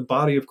about the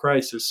body of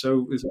Christ is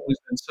always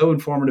been so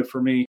informative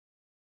for me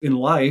in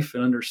life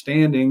and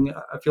understanding.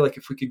 I feel like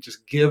if we could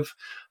just give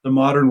the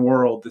modern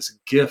world this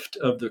gift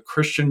of the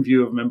Christian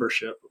view of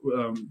membership,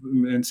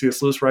 and C.S.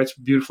 Lewis writes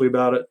beautifully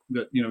about it,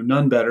 that,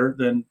 none better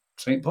than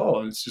St. Paul.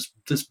 And it's just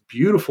this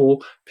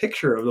beautiful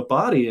picture of the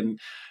body. And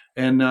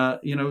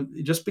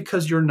just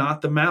because you're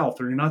not the mouth,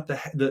 or you're not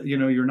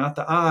you're not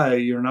the eye,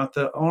 you're not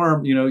the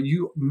arm,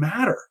 you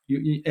matter.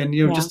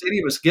 Just any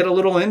of us get a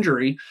little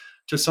injury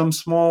to some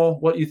small,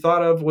 what you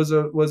thought of was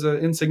a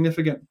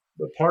insignificant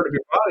part of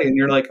your body, and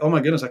you're like, oh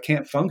my goodness, I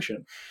can't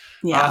function.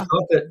 I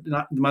thought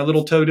that my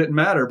little toe didn't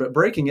matter, but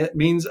breaking it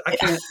means I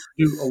can't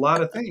do a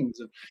lot of things.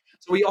 And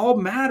so we all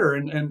matter.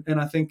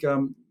 And I think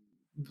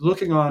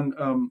looking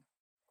on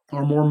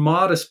our more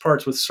modest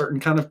parts with certain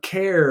kind of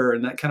care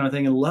and that kind of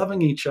thing, and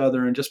loving each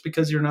other. And just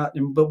because you're not,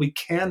 but we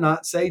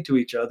cannot say to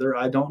each other,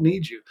 I don't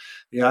need you.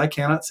 The eye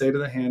cannot say to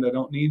the hand, I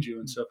don't need you.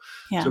 And so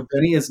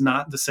Benny is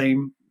not the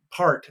same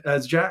part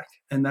as Jack.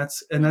 And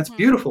that's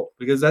beautiful,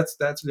 because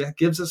that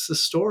gives us a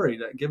story,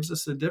 that gives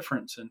us a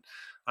difference. And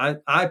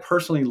I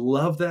personally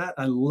love that.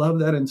 I love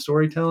that in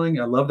storytelling.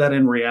 I love that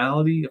in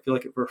reality. I feel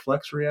like it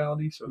reflects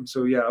reality.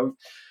 So yeah,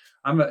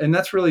 and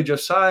that's really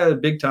Josiah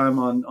big time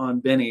on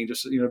Benny.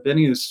 Just,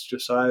 Benny is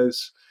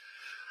Josiah's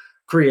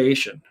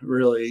creation,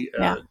 really.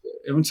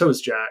 And so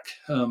is Jack.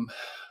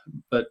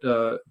 But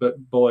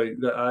boy,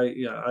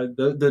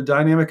 the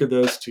dynamic of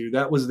those two,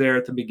 that was there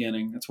at the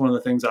beginning. That's one of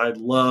the things I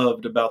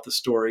loved about the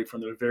story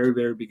from the very,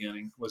 very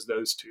beginning, was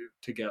those two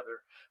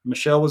together.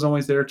 Michelle was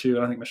always there too.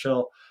 And I think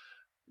Michelle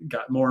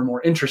got more and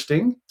more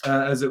interesting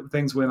as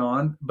things went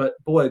on. But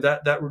boy,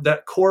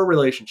 that core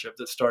relationship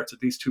that starts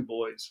with these two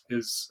boys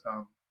is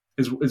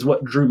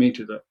what drew me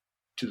to the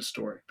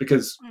story.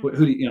 Because what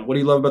do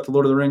you love about the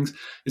Lord of the Rings?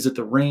 Is it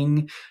the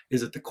ring?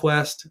 Is it the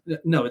quest?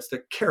 No, it's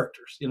the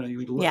characters.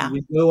 We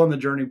go on the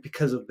journey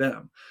because of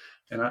them.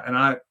 And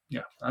I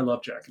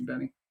love Jack and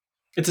Benny.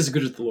 It's as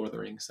good as the Lord of the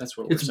Rings. That's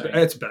what we're saying.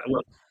 It's bad.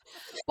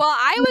 Well,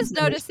 I was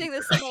noticing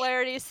the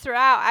similarities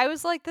throughout. I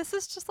was like, this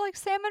is just like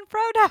Sam and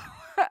Frodo.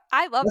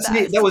 I love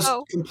that. That was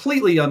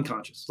completely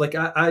unconscious. Like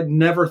I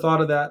never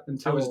thought of that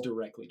until I was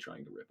directly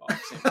trying to rip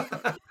off Sam and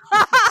Frodo.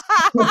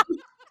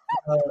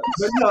 But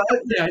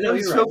no,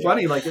 it's so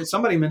funny. Like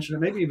somebody mentioned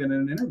it, maybe even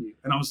in an interview,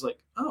 and I was like,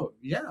 "Oh,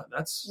 yeah,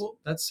 that's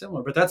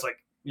similar." But that's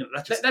like,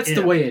 that's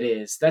the way it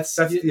is. That's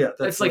like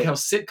how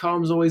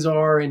sitcoms always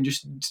are, and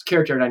just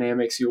character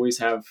dynamics. You always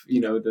have,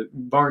 the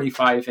Barney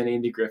Fife and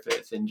Andy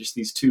Griffith, and just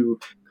these two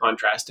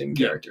contrasting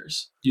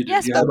characters.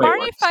 Yes, but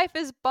Barney Fife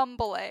is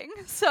bumbling,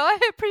 so I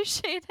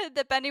appreciated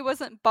that Benny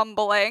wasn't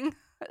bumbling.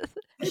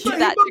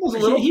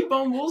 He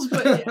bumbles,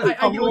 but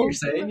I get what you're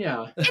saying.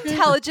 Yeah,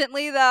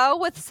 intelligently though,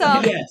 with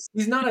some. Yes,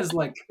 he's not as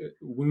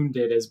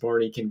wounded as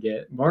Barney can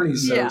get.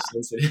 Barney's so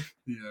sensitive.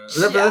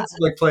 That's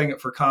like playing it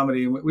for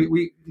comedy.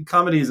 We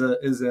comedy is a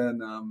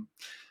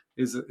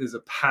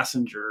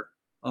passenger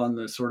on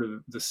the sort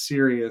of the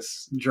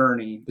serious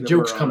journey. The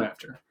jokes come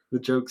after. The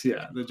jokes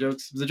are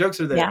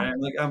there. Yeah.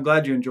 And I'm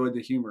glad you enjoyed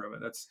the humor of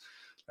it. That's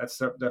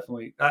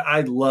definitely.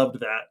 I loved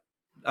that.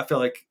 I feel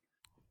like,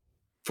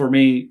 for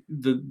me,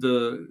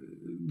 the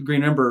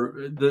Green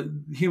Ember, the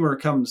humor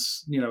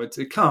comes,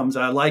 it comes.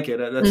 I like it.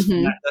 That's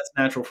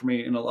natural for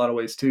me in a lot of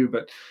ways too.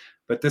 But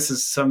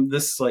this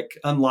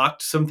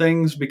unlocked some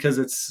things, because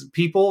it's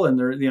people, and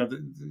they're,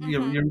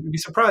 you'd be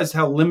surprised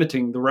how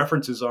limiting the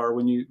references are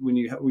when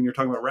you're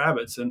talking about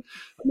rabbits and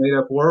a made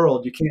up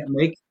world. You can't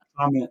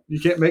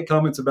make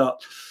comments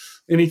about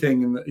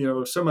anything in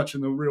so much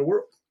in the real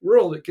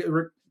world.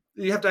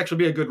 You have to actually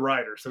be a good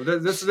writer. So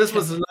this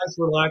was a nice,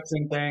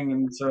 relaxing thing,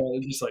 and so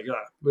it's just like,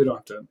 we don't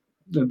have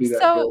to be that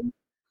good.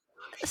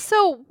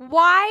 So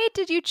why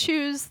did you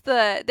choose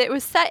that it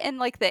was set in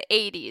like the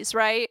 80s,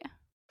 right?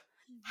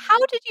 How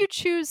did you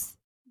choose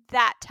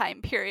that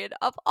time period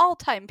of all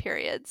time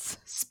periods?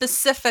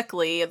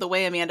 Specifically, the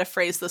way Amanda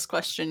phrased this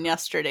question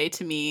yesterday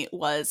to me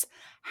was,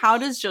 how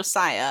does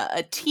Josiah,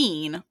 a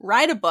teen,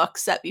 write a book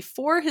set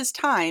before his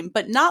time,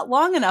 but not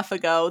long enough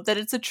ago that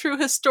it's a true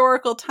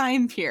historical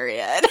time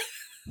period?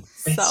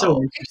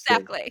 So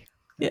exactly.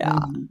 Yeah.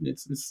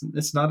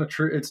 It's not a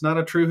true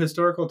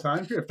historical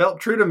time period. It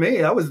felt true to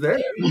me. I was there.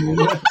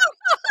 I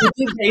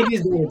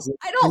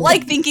don't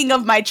like thinking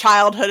of my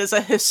childhood as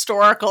a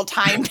historical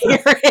time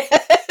period.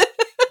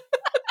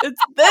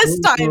 It's this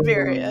time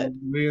period.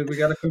 We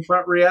got to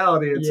confront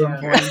reality at some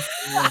point.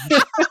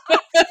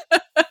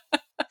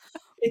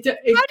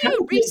 How do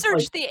you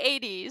research the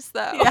 80s,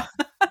 though? Yeah.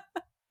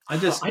 I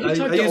talk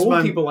to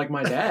old people like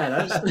my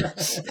dad.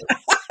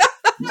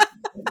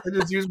 I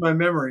just use my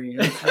memory.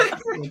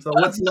 So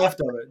what's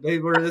left of it?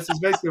 This is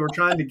basically, we're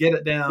trying to get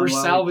it down. We're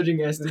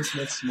salvaging Esty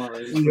Smith's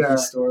memory from the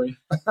story.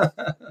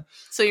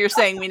 So you're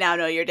saying we now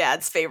know your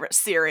dad's favorite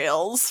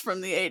cereals from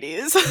the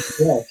 80s?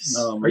 Yes.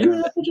 Are you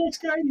an Applejacks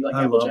guy? Do you like Applejacks?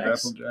 I love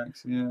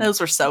Applejacks. Yeah.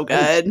 Those were so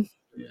good.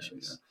 Yeah.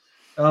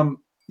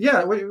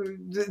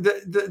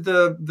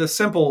 The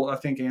simple, I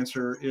think,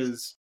 answer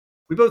is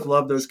we both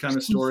love those kind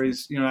of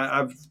stories.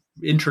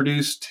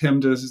 introduced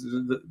him to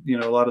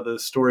a lot of the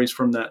stories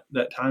from that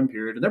time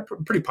period, and they're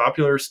pretty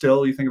popular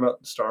still. You think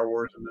about Star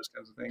Wars and those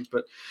kinds of things,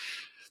 but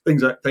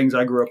things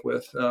I grew up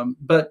with.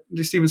 But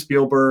Steven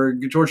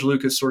Spielberg, George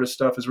Lucas sort of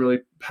stuff is really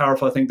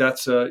powerful. I think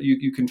that's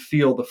you can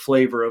feel the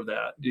flavor of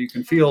that. You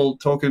can feel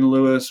Tolkien,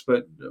 Lewis,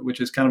 but which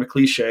is kind of a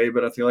cliche,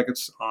 but I feel like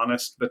it's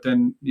honest. But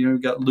then you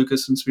got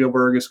Lucas and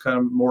Spielberg is kind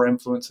of more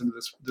influence into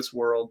this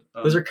world.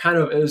 Those are kind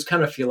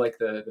of feel like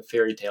the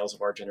fairy tales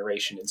of our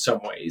generation in some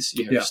ways.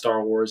 You have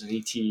Star Wars and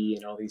E.T.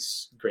 and all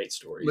these great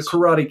stories. The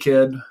Karate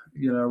Kid,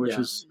 which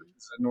is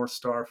a North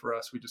Star for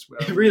us.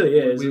 It really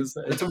is.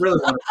 It's a really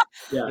wonderful.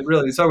 It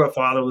really. It's all about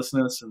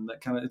fatherlessness and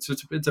that kind of.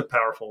 It's a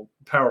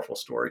powerful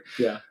story.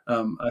 Yeah.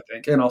 I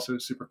think, and also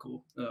super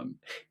cool.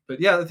 But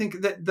yeah, I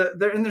think that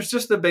there's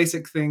just the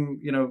basic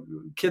thing.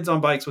 Kids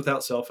on bikes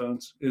without cell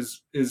phones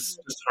is just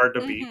hard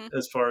to beat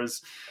as far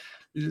as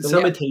the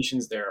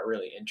limitations there are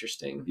really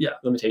interesting. Yeah,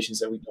 limitations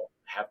that we don't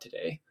have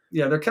today.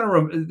 Yeah, they're kind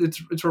of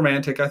it's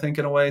romantic, I think,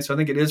 in a way. So I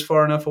think it is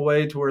far enough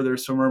away to where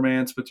there's some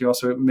romance, but you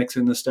also mix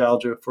in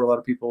nostalgia for a lot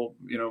of people,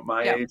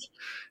 my age,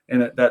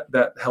 and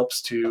that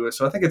helps too.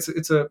 So I think it's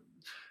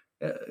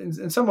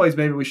in some ways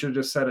maybe we should have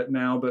just said it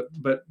now, but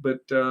I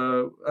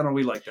don't know.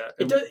 We like that.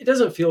 It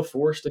doesn't feel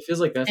forced. It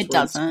feels like that's it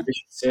doesn't. It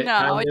should sit,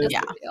 no, it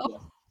doesn't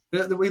feel.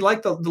 We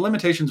like the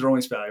limitations are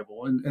always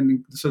valuable,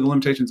 and so the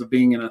limitations of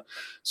being in a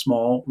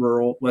small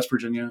rural West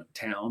Virginia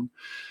town,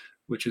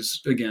 which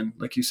is, again,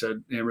 like you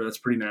said, Amber, that's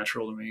pretty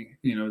natural to me.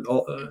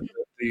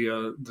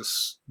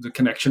 The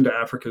connection to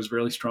Africa is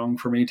really strong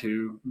for me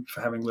too,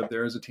 having lived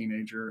there as a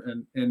teenager,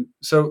 and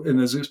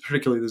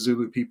particularly the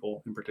Zulu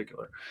people in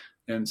particular,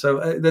 and so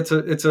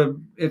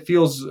it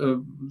feels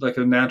like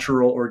a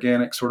natural,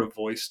 organic sort of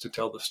voice to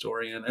tell the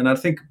story. And I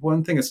think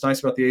one thing that's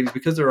nice about the 80s,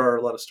 because there are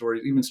a lot of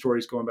stories, even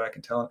stories going back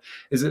and telling,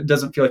 is it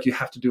doesn't feel like you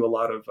have to do a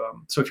lot of.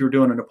 So if you're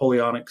doing a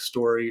Napoleonic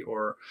story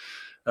or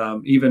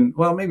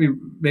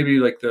maybe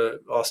like the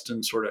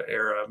Austen sort of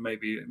era, might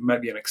be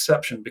an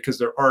exception because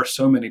there are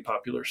so many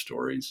popular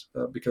stories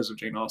because of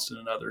Jane Austen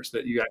and others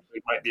that you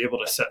actually might be able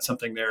to set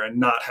something there and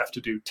not have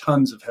to do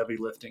tons of heavy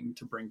lifting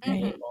to bring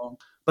people along.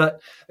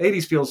 But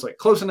 80s feels like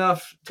close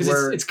enough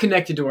because it's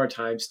connected to our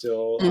time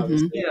still.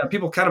 Obviously. Yeah,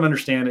 people kind of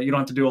understand it. You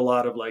don't have to do a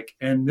lot of like,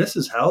 and this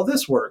is how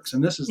this works,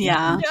 and this is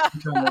kind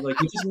of like,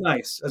 which is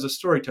nice as a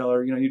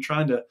storyteller. You're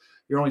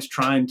always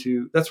trying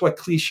to, that's why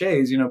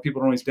cliches,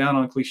 people are always down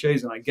on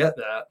cliches, and I get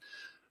that.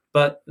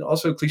 But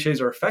also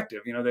cliches are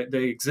effective.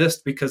 They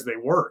exist because they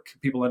work.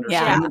 People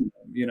understand them.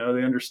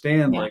 They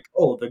understand like,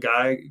 oh, the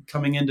guy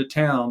coming into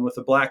town with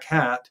a black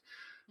hat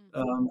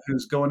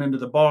who's going into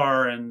the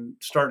bar and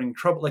starting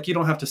trouble. Like, you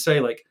don't have to say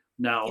like,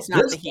 now he's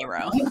not the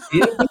hero.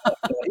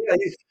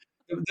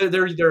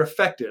 They're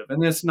effective,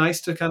 and it's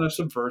nice to kind of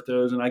subvert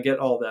those, and I get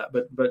all that,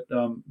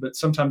 but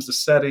sometimes the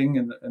setting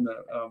and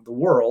the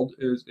world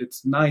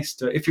it's nice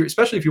to,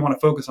 especially if you want to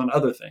focus on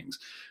other things,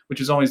 which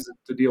is always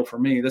the deal for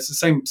me. That's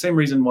the same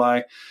reason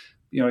why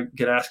I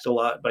get asked a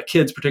lot by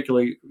kids,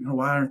 particularly,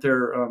 why aren't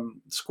there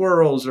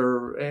squirrels,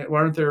 or why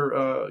aren't there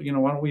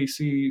why don't we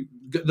see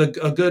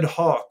a good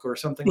hawk or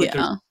something like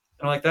that?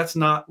 And I'm like, that's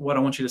not what I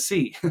want you to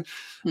see.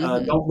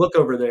 Don't look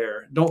over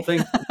there. Don't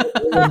think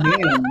a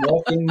man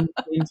walking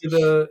into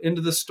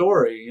the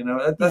story.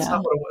 That's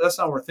not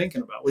what we're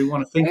thinking about. We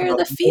want to think about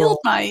the field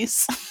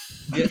mice.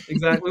 Yeah,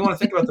 exactly. We want to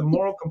think about the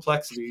moral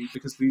complexity,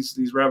 because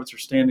these rabbits are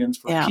stand-ins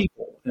for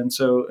people, and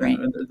so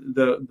and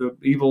the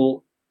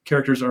evil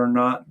characters are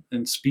not,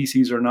 and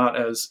species are not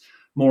as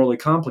morally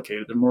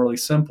complicated. They're morally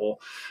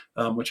simple,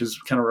 which is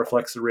kind of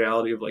reflects the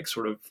reality of like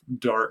sort of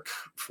dark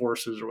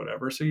forces or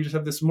whatever. So you just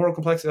have this moral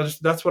complexity.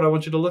 That's what I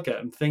want you to look at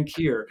and think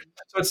here.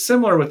 So it's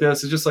similar with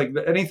this. It's just like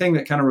anything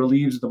that kind of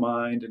relieves the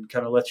mind and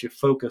kind of lets you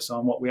focus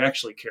on what we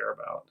actually care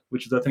about,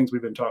 which is the things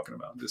we've been talking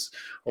about. This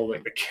whole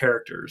like the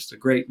characters, the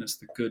greatness,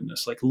 the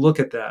goodness. Like, look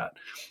at that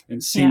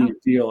and see and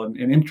feel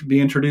and be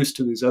introduced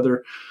to these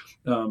other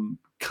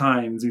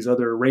kinds, these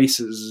other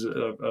races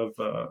of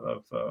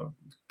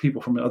people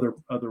from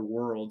other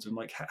worlds, and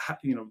like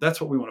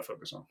that's what we want to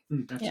focus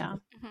on.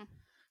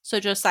 So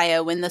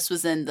Josiah, when this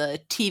was in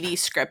the TV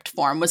script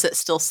form, was it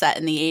still set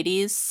in the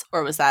 80s,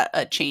 or was that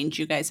a change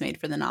you guys made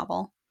for the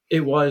novel?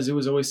 It was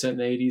always set in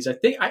the 80s. I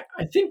think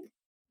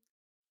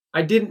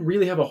I didn't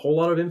really have a whole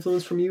lot of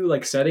influence from you,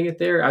 like setting it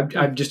there.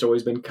 I've just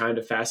always been kind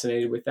of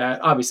fascinated with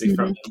that, obviously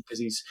from him, because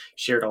he's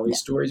shared all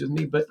these stories with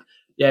me, but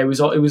yeah, it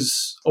was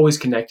always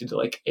connected to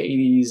like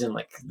 80s and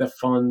like the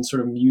fun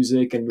sort of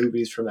music and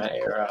movies from that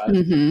era,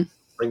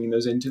 bringing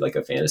those into like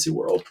a fantasy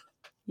world.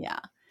 Yeah.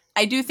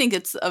 I do think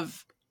it's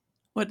of,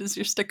 what does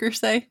your sticker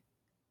say?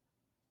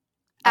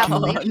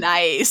 Appalachian. Oh,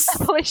 nice.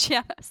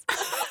 Appalachianas.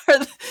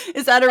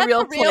 Is that a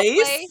real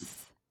place?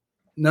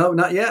 No,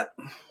 not yet.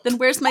 Then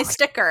where's my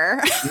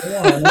sticker?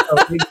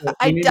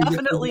 I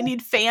definitely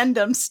need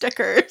fandom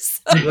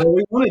stickers. Well,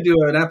 we want to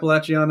do an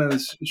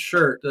Appalachianas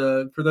shirt.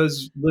 For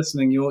those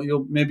listening,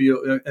 you'll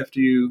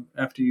after you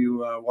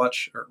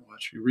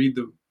read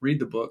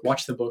the book.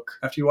 Watch the book.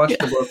 After you watch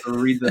the book or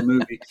read the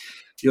movie,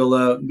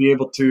 you'll be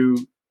able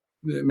to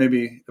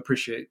maybe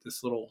appreciate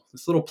this little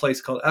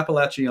place called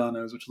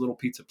Appalachiano's, which is a little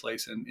pizza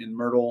place in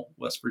Myrtle,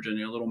 West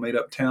Virginia, a little made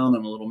up town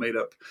and a little made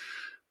up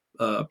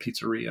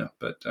pizzeria.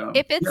 But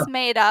if it's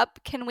made up,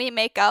 can we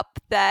make up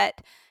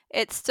that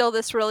it's still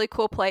this really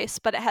cool place,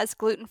 but it has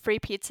gluten-free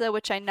pizza,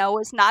 which I know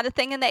is not a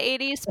thing in the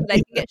 80s, but I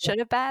think it should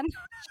have been?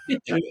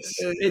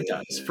 It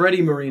does.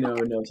 Freddie Marino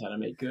knows how to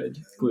make good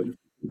gluten-free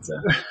pizza.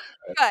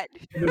 Good.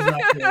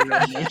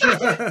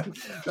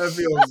 That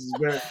feels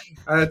very.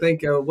 I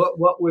think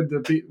what would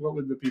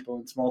the people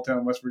in small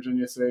town West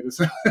Virginia say to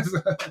this?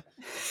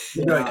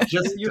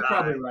 You're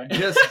probably right.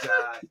 Just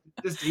die.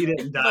 Just eat it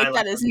and die.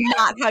 Like that is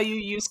not how you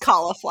use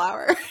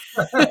cauliflower.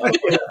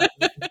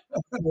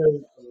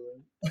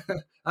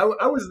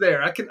 I was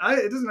there.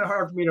 It isn't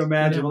hard for me to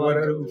imagine what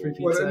gluten-free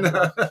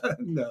pizza.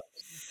 No.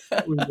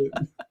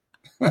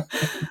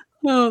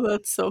 Oh,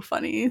 that's so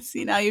funny.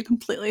 See, now you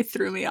completely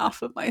threw me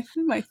off of my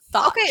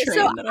thought train. Okay,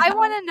 so I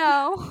want to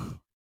know.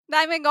 Now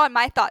I'm going to go on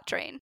my thought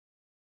train.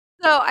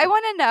 So I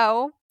want to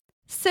know,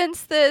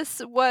 since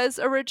this was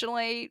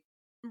originally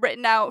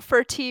written out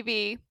for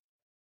TV,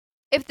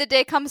 if the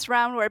day comes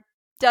around where it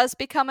does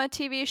become a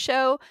TV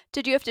show,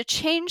 did you have to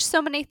change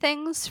so many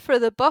things for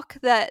the book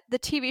that the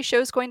TV show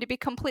is going to be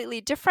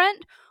completely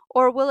different?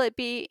 Or will it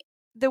be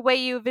the way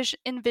you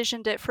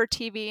envisioned it for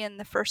TV in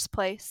the first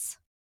place?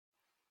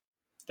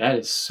 That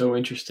is so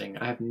interesting.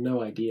 I have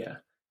no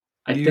idea.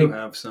 I think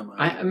have some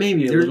idea.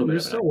 Maybe a little bit.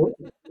 You're still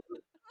working.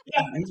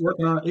 Yeah,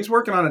 he's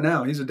working on it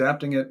now. He's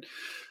adapting it.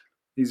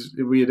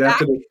 We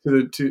adapted it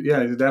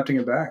he's adapting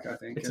it back, I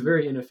think. It's a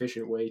very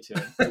inefficient way to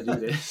do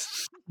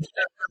this.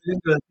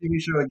 Into a TV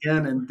show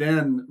again, and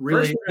then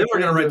we're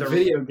going to write the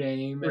video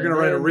game. We're going to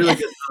write a really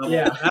good novel.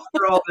 Yeah.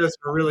 After all this,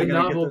 we're really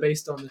going to get novel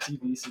based on the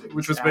TV series,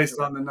 which was based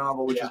on the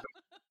novel, which is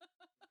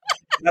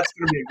that's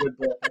going to be a good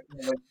book.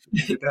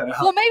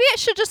 Well, maybe it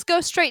should just go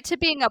straight to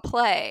being a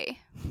play.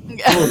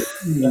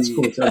 That's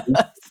cool.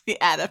 That's the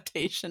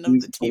adaptation of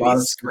the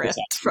TV script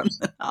from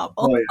the novel.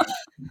 Oh yeah,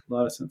 a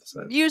lot of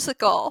synthesizer.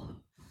 Musical.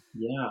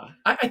 Yeah,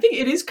 I think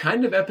it is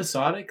kind of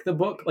episodic, the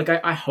book. Like,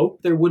 I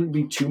hope there wouldn't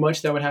be too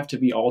much that would have to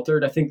be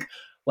altered. I think,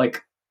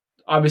 like,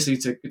 obviously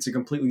it's a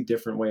completely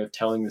different way of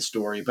telling the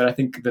story, but I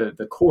think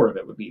the core of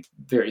it would be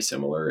very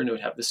similar, and it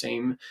would have the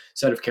same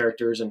set of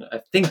characters, and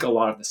I think a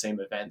lot of the same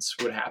events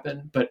would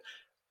happen. But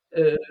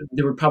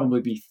there would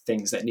probably be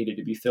things that needed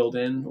to be filled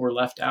in or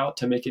left out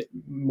to make it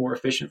more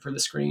efficient for the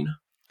screen.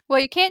 Well,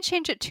 you can't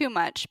change it too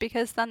much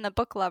because then the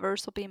book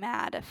lovers will be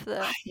mad if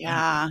the...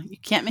 Yeah, you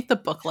can't make the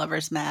book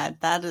lovers mad.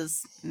 That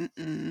is...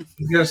 You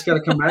just got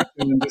to come back to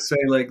them and just say,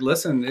 like,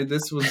 listen,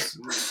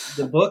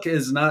 the book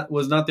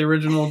was not the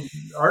original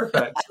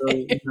artifact.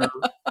 So,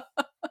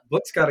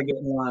 book's got to get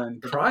in line.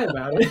 Cry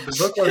about it.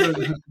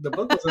 The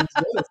book wasn't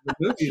as good as the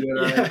movie that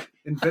I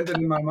invented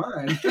in my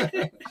mind.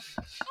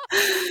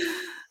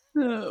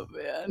 Oh,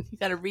 man. You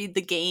got to read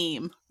the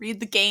game. Read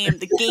the game.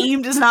 The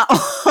game does not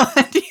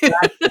want you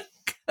to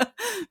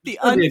be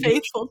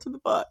unfaithful to the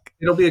book.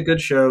 It'll be a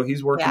good show.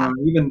 He's working on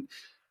it. Even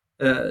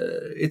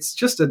it's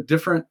just a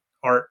different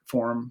art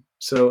form.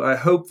 So I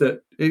hope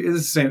that it is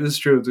the same. This is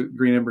true of the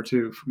Green Ember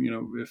too.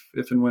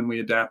 If and when we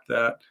adapt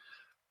that,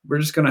 we're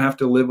just going to have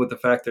to live with the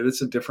fact that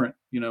it's a different.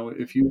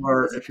 If you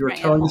are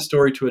telling a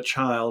story to a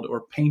child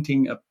or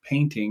painting a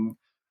painting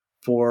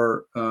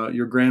for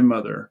your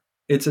grandmother,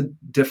 it's a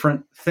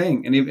different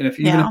thing. And even if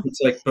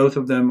it's like both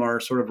of them are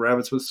sort of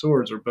rabbits with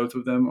swords, or both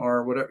of them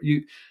are whatever,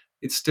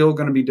 it's still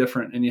going to be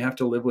different, and you have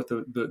to live with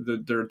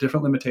there are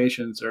different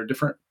limitations, there are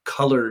different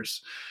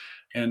colors,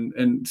 and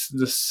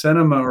the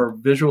cinema or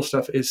visual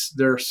stuff is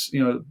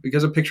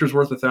because a picture's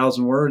worth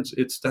 1,000 words.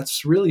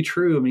 That's really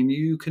true. I mean,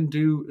 you can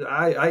do.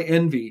 I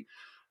envy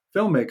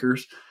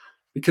filmmakers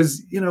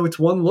because it's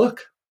one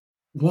look.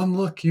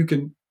 You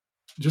can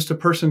just a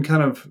person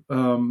kind of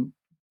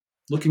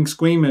looking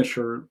squeamish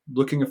or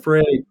looking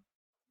afraid.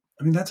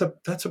 I mean, that's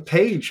a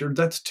page, or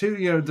that's two.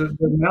 The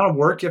amount of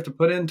work you have to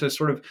put in to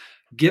sort of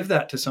give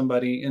that to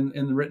somebody in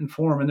the written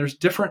form. And there's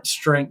different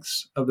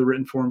strengths of the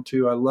written form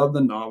too. I love the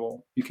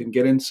novel. You can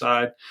get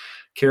inside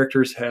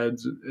characters'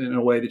 heads in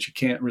a way that you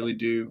can't really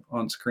do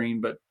on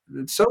screen, but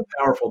it's so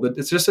powerful that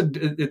it's just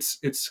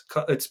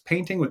it's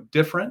painting with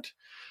different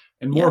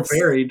and more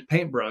varied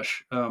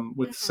paintbrush.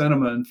 With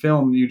cinema and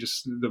film,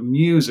 the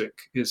music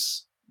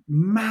is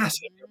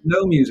massive.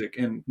 No music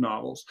in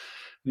novels.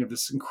 You have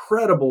this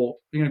incredible,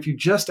 if you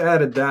just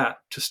added that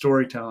to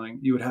storytelling,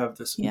 you would have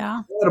this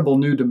incredible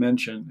new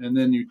dimension. And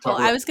then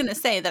I was going to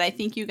say that I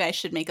think you guys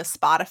should make a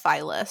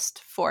Spotify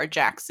list for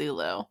Jack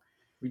Zulu.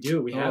 We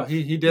do. We have.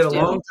 He did a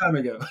long time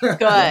ago.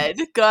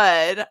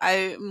 Good.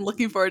 I'm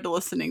looking forward to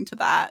listening to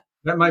that.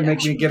 That might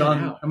make me get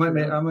on. I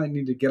might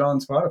need to get on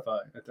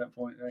Spotify at that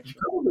point. Actually,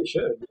 you probably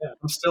should. Yeah,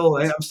 I'm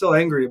still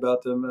angry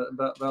about them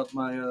about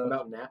my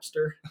about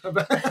Napster.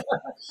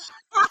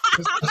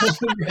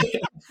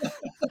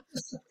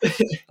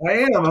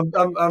 I am.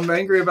 I'm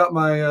angry about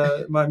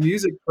my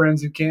music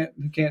friends who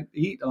can't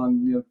eat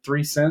on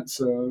 3 cents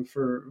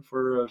for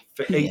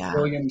 8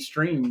 billion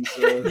streams.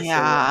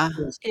 Yeah.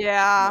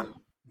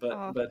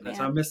 But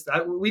I missed.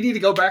 We need to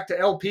go back to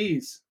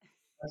LPs.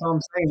 That's all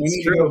I'm saying. We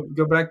need to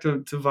go back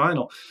to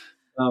vinyl.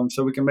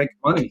 So we can make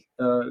money.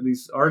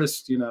 These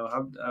artists,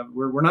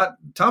 we're not.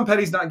 Tom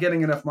Petty's not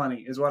getting enough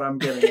money, is what I'm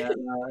getting at.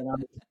 And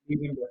I'm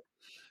needing to,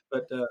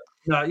 but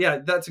no, yeah,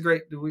 that's a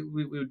great.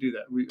 We would do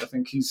that. I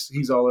think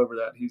he's all over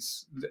that.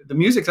 The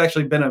music's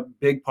actually been a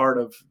big part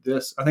of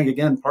this. I think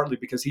again, partly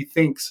because he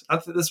thinks.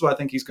 This is why I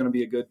think he's going to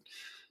be a good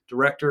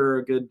director,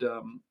 a good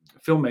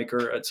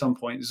filmmaker at some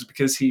point, is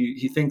because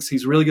he thinks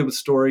he's really good with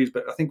stories,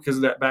 but I think because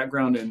of that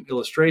background in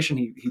illustration,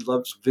 he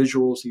loves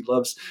visuals, he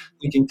loves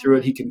thinking through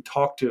it. He can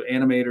talk to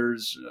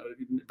animators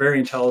very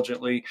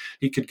intelligently.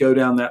 He could go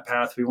down that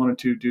path if he wanted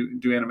to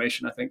do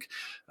animation, I think.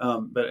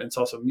 But it's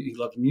also, he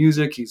loves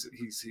music. He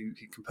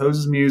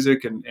composes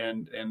music and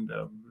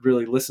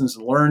really listens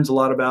and learns a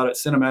lot about it,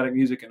 cinematic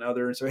music and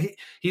other. And so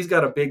he's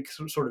got a big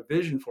sort of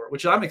vision for it,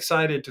 which I'm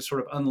excited to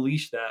sort of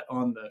unleash that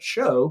on the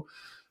show.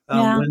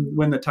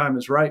 When the time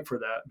is right for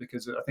that,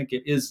 because I think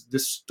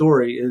this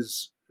story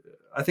is,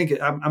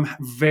 I'm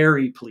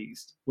very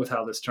pleased with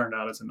how this turned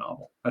out as a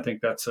novel. I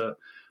think that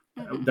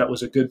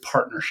was a good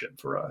partnership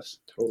for us.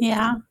 Totally.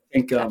 Yeah. I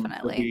think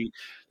definitely.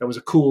 That was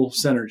a cool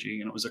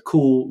synergy, and it was a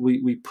cool,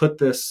 we put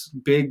this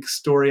big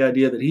story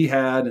idea that he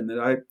had and that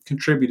I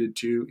contributed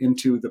to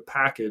into the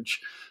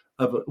package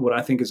of what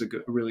I think is a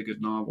really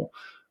good novel.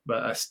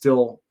 But I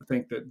still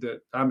think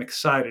that I'm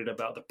excited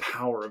about the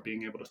power of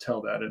being able to tell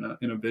that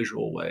in a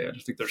visual way. I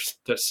just think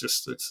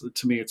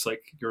to me, it's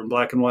like you're in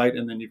black and white,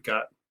 and then you've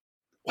got,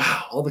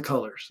 wow, all the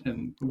colors,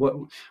 and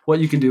what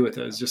you can do with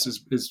it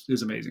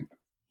is amazing.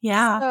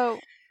 Yeah. So,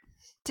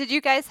 did you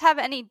guys have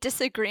any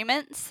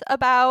disagreements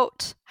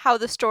about how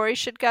the story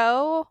should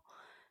go?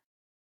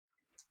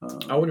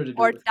 I wanted to do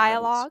or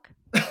dialogue.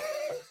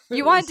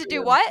 You wanted to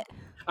do what?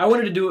 I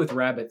wanted to do it with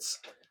rabbits.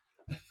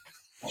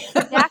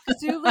 Yak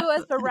Zulu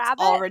as the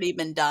rabbit? It's already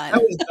been done.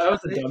 That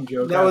was a dumb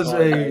joke. That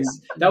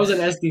was an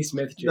S.D.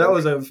 Smith joke. That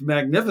was a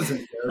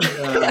magnificent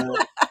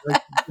joke.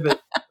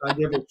 I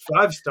give it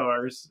 5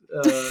 stars.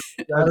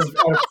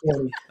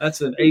 That's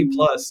an A+.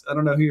 I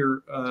don't know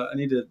who I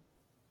need to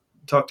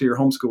talk to your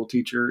homeschool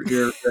teacher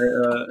here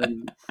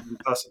and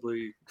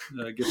possibly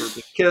give her a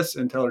big kiss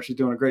and tell her she's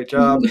doing a great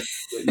job.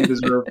 You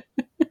deserve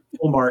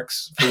full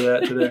marks for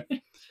that today.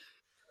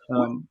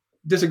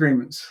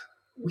 Disagreements.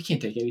 We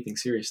can't take anything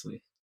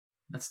seriously.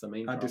 That's the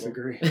main problem. I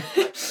disagree.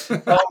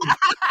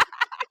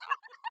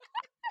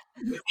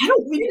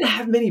 We didn't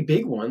have many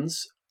big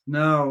ones.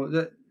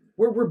 No,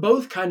 we're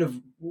both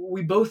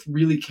we both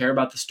really care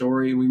about the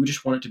story. We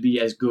just want it to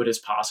be as good as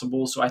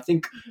possible. So I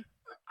think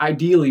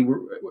ideally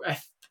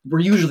we're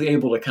usually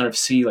able to kind of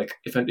see, like,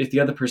 if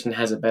the other person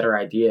has a better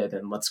idea,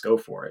 then let's go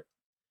for it.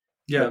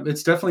 Yeah,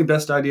 it's definitely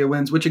best idea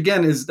wins, which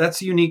again that's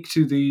unique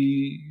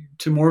to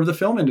more of the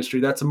film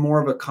industry. That's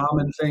more of a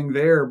common thing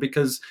there,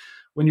 because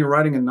when you're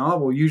writing a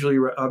novel, usually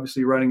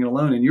obviously you're writing it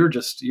alone, and you're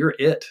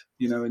it,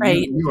 and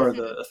right. you are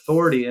the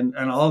authority. And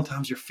a lot of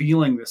times you're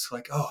feeling this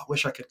like, oh, I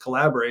wish I could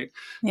collaborate.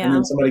 Yeah. And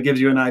then somebody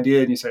gives you an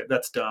idea and you say,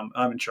 that's dumb.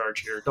 I'm in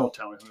charge here. Don't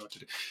tell me what to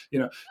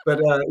do,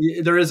 but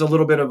there is a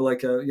little bit of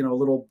like a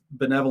little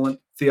benevolent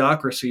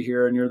theocracy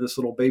here. And you're this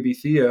little baby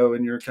Theo,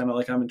 and you're kind of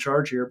like, I'm in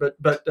charge here.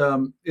 But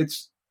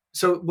it's,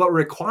 so what's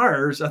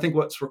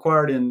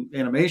required in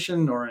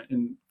animation or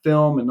in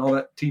film and all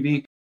that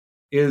TV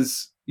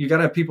is, you got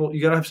to have people,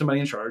 you got to have somebody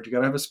in charge. You got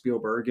to have a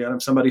Spielberg. You got to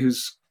have somebody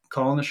who's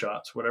calling the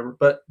shots, whatever.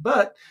 But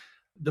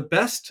the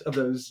best of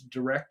those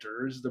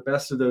directors, the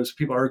best of those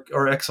people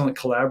are excellent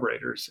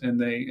collaborators,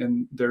 and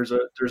there's a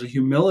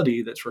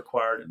humility that's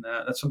required in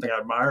that. That's something I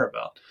admire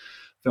about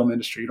film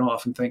industry. You don't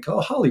often think,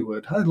 oh,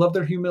 Hollywood, I love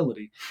their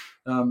humility.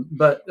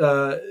 But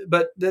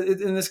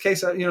in this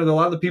case, a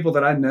lot of the people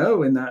that I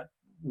know in that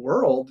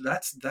world,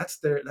 that's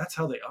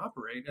how they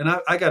operate. And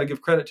I got to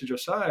give credit to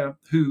Josiah,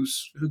 who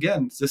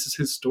again, this is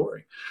his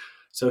story,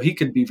 so he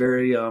could be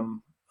very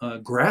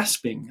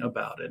grasping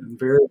about it, and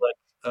very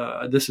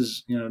like, this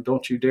is,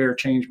 don't you dare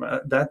change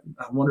that.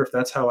 I wonder if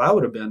that's how I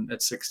would have been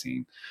at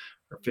 16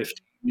 or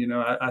 15.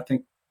 I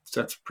think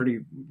that's pretty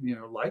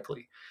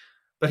likely.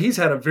 But he's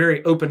had a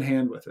very open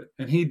hand with it,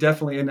 and he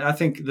definitely, and I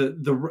think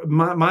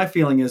my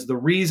feeling is the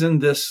reason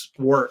this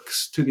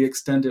works to the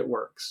extent it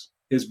works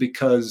is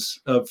because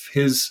of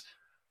his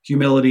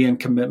humility and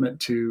commitment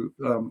to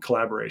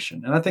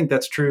collaboration. And I think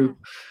that's true.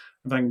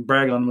 If I can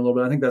brag on him a little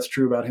bit, I think that's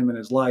true about him in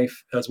his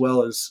life as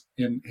well as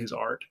in his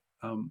art.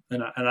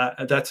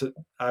 That's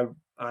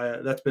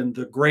been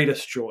the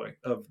greatest joy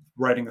of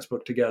writing this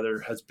book together,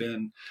 has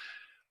been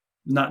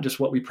not just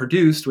what we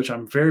produced, which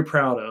I'm very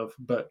proud of,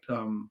 but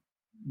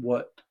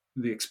what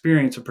the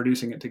experience of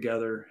producing it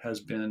together has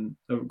been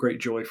a great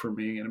joy for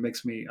me. And it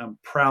makes me, I'm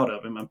proud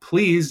of him. I'm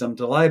pleased. I'm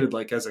delighted.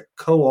 Like, as a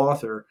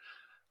co-author,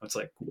 it's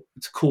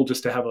cool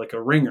just to have like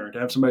a ringer, to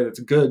have somebody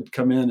that's good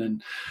come in.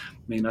 And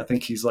I mean, I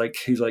think he's like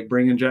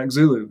bringing Jack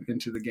Zulu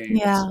into the game.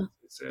 Yeah.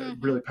 It's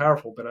really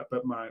powerful, but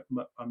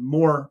I'm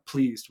more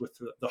pleased with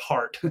the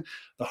heart,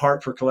 the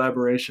heart for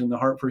collaboration, the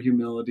heart for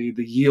humility,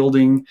 the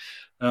yielding,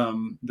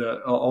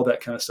 all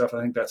that kind of stuff.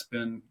 I think that's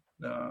been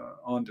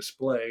on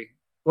display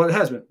Well, it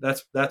has been.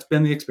 That's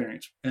been the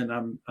experience,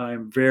 and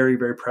I'm very,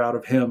 very proud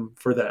of him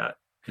for that.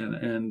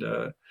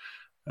 But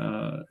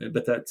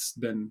that's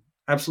been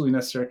absolutely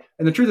necessary.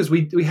 And the truth is,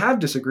 we have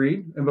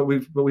disagreed, but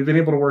we've been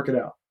able to work it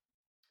out.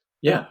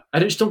 Yeah, I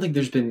just don't think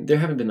there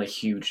haven't been like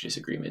huge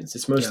disagreements.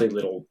 It's mostly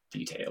little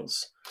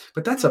details.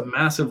 But that's a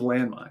massive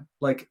landmine.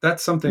 Like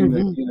that's something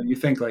that you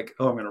think like,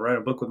 oh, I'm going to write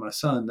a book with my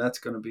son. That's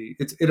going to be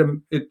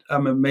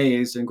I'm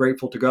amazed and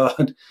grateful to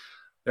God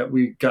that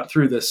we got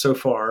through this so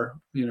far.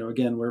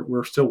 Again,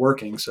 we're still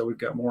working, so we've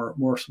got more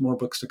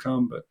books to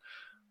come. But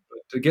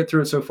to get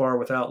through it so far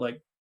without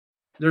like,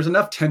 there's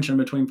enough tension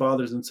between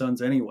fathers and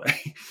sons anyway.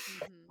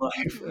 Like,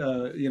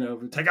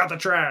 take out the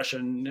trash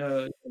and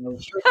and all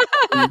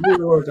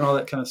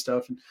that kind of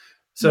stuff. And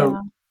so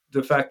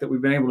the fact that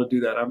we've been able to do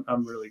that,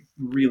 I'm really,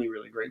 really,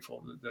 really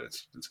grateful that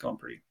it's gone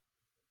pretty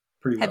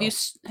well. Have you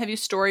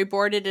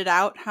storyboarded it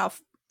out? How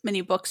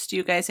many books do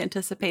you guys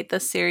anticipate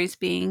this series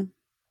being?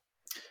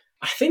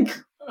 I think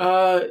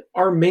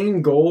our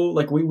main goal,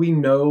 like we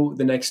know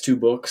the next 2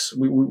 books.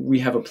 We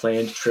have a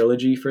planned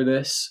trilogy for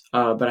this,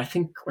 but I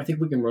think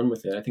we can run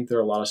with it. I think there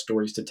are a lot of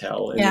stories to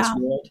tell in this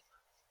world.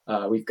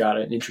 We've got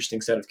an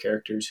interesting set of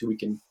characters who we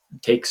can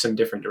take some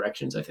different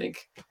directions, I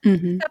think.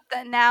 Except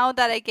that now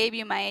that I gave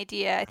you my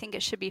idea, I think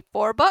it should be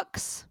 4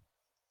 books.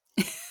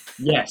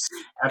 Yes,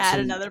 absolutely. Add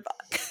another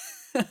book.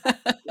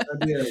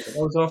 That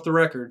was off the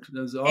record.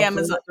 That was off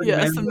Amazon. The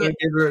record.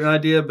 Gave her an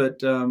idea,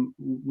 but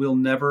we'll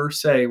never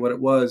say what it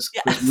was.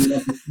 Yes.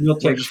 We'll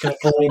take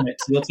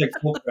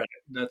full credit.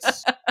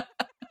 That's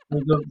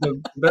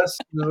the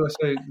best. I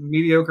say,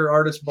 mediocre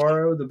artists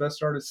borrow, the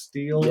best artists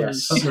steal, or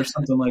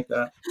something like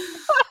that.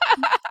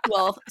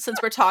 Well, since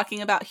we're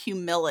talking about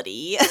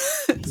humility,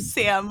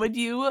 Sam, would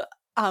you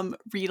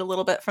read a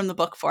little bit from the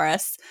book for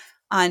us?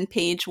 On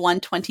page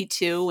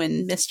 122,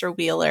 when Mr.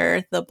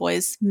 Wheeler, the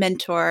boy's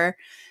mentor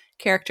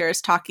character,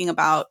 is talking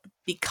about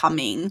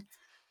becoming.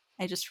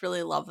 I just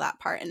really love that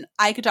part. And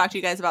I could talk to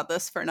you guys about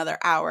this for another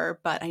hour,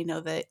 but I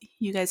know that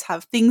you guys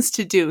have things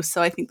to do.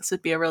 So I think this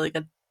would be a really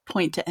good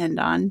point to end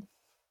on.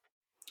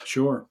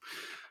 Sure.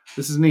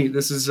 This is neat.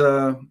 This is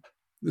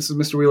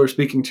Mr. Wheeler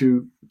speaking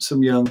to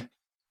some young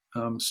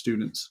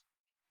students.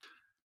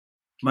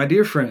 My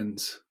dear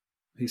friends,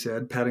 he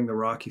said, patting the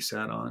rock he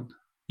sat on,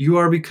 you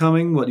are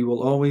becoming what you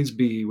will always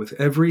be with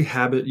every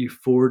habit you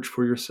forge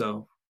for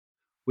yourself,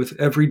 with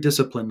every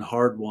discipline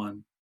hard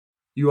won.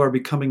 You are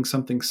becoming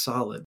something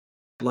solid,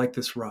 like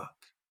this rock.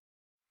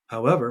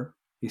 However,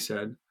 he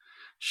said,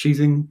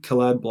 sheathing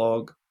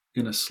Caladblog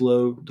in a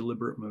slow,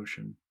 deliberate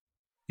motion,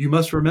 you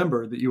must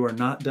remember that you are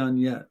not done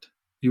yet.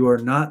 You are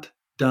not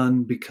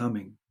done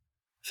becoming.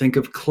 Think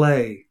of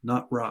clay,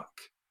 not rock.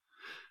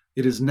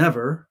 It is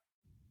never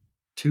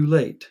too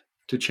late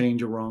to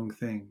change a wrong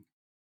thing.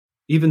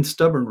 Even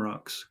stubborn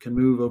rocks can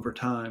move over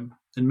time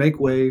and make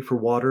way for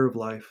water of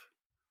life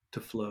to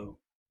flow.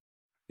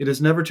 It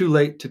is never too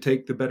late to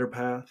take the better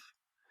path.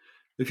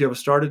 If you have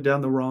started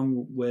down the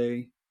wrong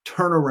way,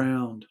 turn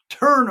around,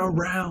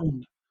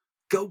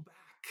 go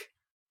back,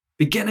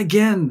 begin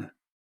again.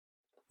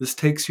 This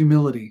takes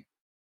humility.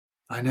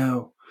 I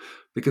know,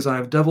 because I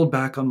have doubled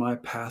back on my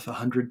path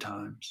 100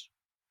 times.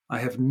 I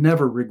have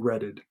never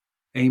regretted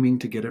aiming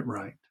to get it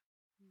right,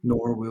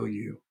 nor will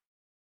you.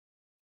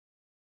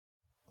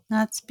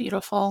 That's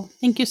beautiful.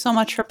 Thank you so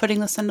much for putting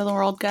this into the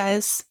world,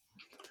 guys.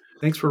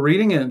 Thanks for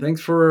reading it.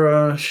 Thanks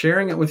for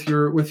sharing it with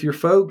your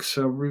folks.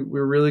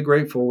 We're really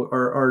grateful.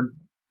 Our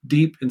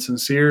deep and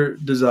sincere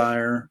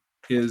desire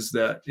is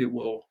that it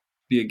will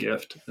be a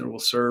gift that will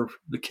serve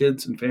the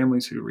kids and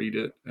families who read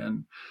it,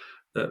 and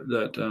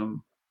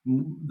that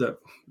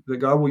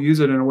God will use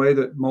it in a way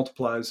that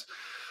multiplies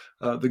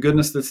the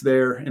goodness that's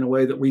there in a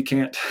way that we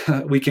can't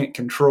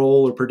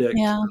control or predict.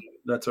 Yeah.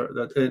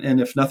 And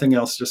if nothing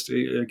else, just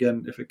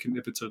again,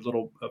 if it's a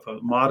little of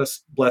a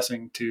modest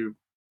blessing to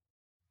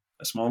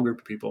a small group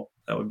of people,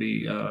 that would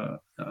be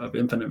of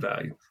infinite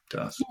value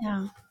to us.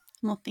 Yeah.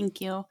 Well, thank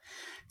you.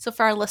 So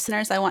for our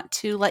listeners, I want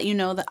to let you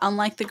know that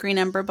unlike the Green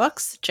Ember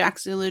books, Jack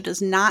Zulu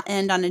does not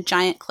end on a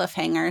giant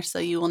cliffhanger. So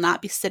you will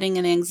not be sitting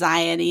in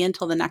anxiety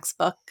until the next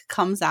book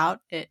comes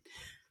out. It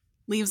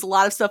leaves a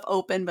lot of stuff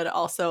open, but it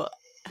also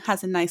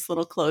has a nice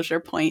little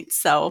closure point.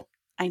 So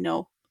I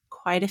know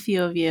quite a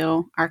few of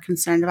you are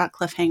concerned about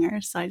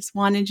cliffhangers. So I just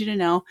wanted you to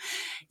know.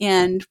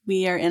 And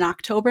we are in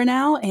October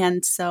now.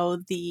 And so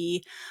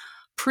the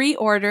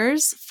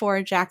pre-orders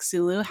for Jack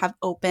Zulu have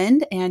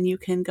opened, and you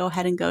can go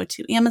ahead and go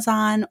to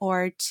Amazon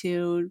or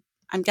to,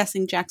 I'm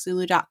guessing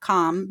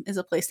jackzulu.com is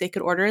a place they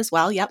could order as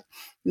well. Yep.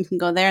 You can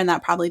go there, and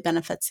that probably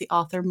benefits the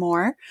author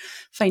more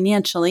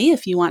financially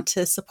if you want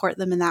to support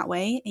them in that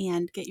way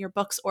and get your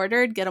books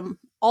ordered. Get them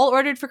all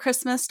ordered for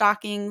Christmas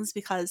stockings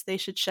because they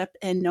should ship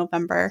in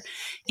November.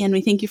 And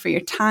we thank you for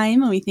your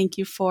time, and we thank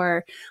you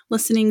for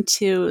listening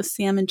to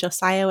Sam and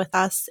Josiah with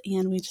us.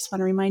 And we just want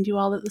to remind you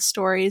all that the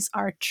stories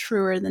are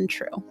truer than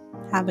true.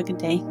 Have a good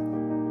day.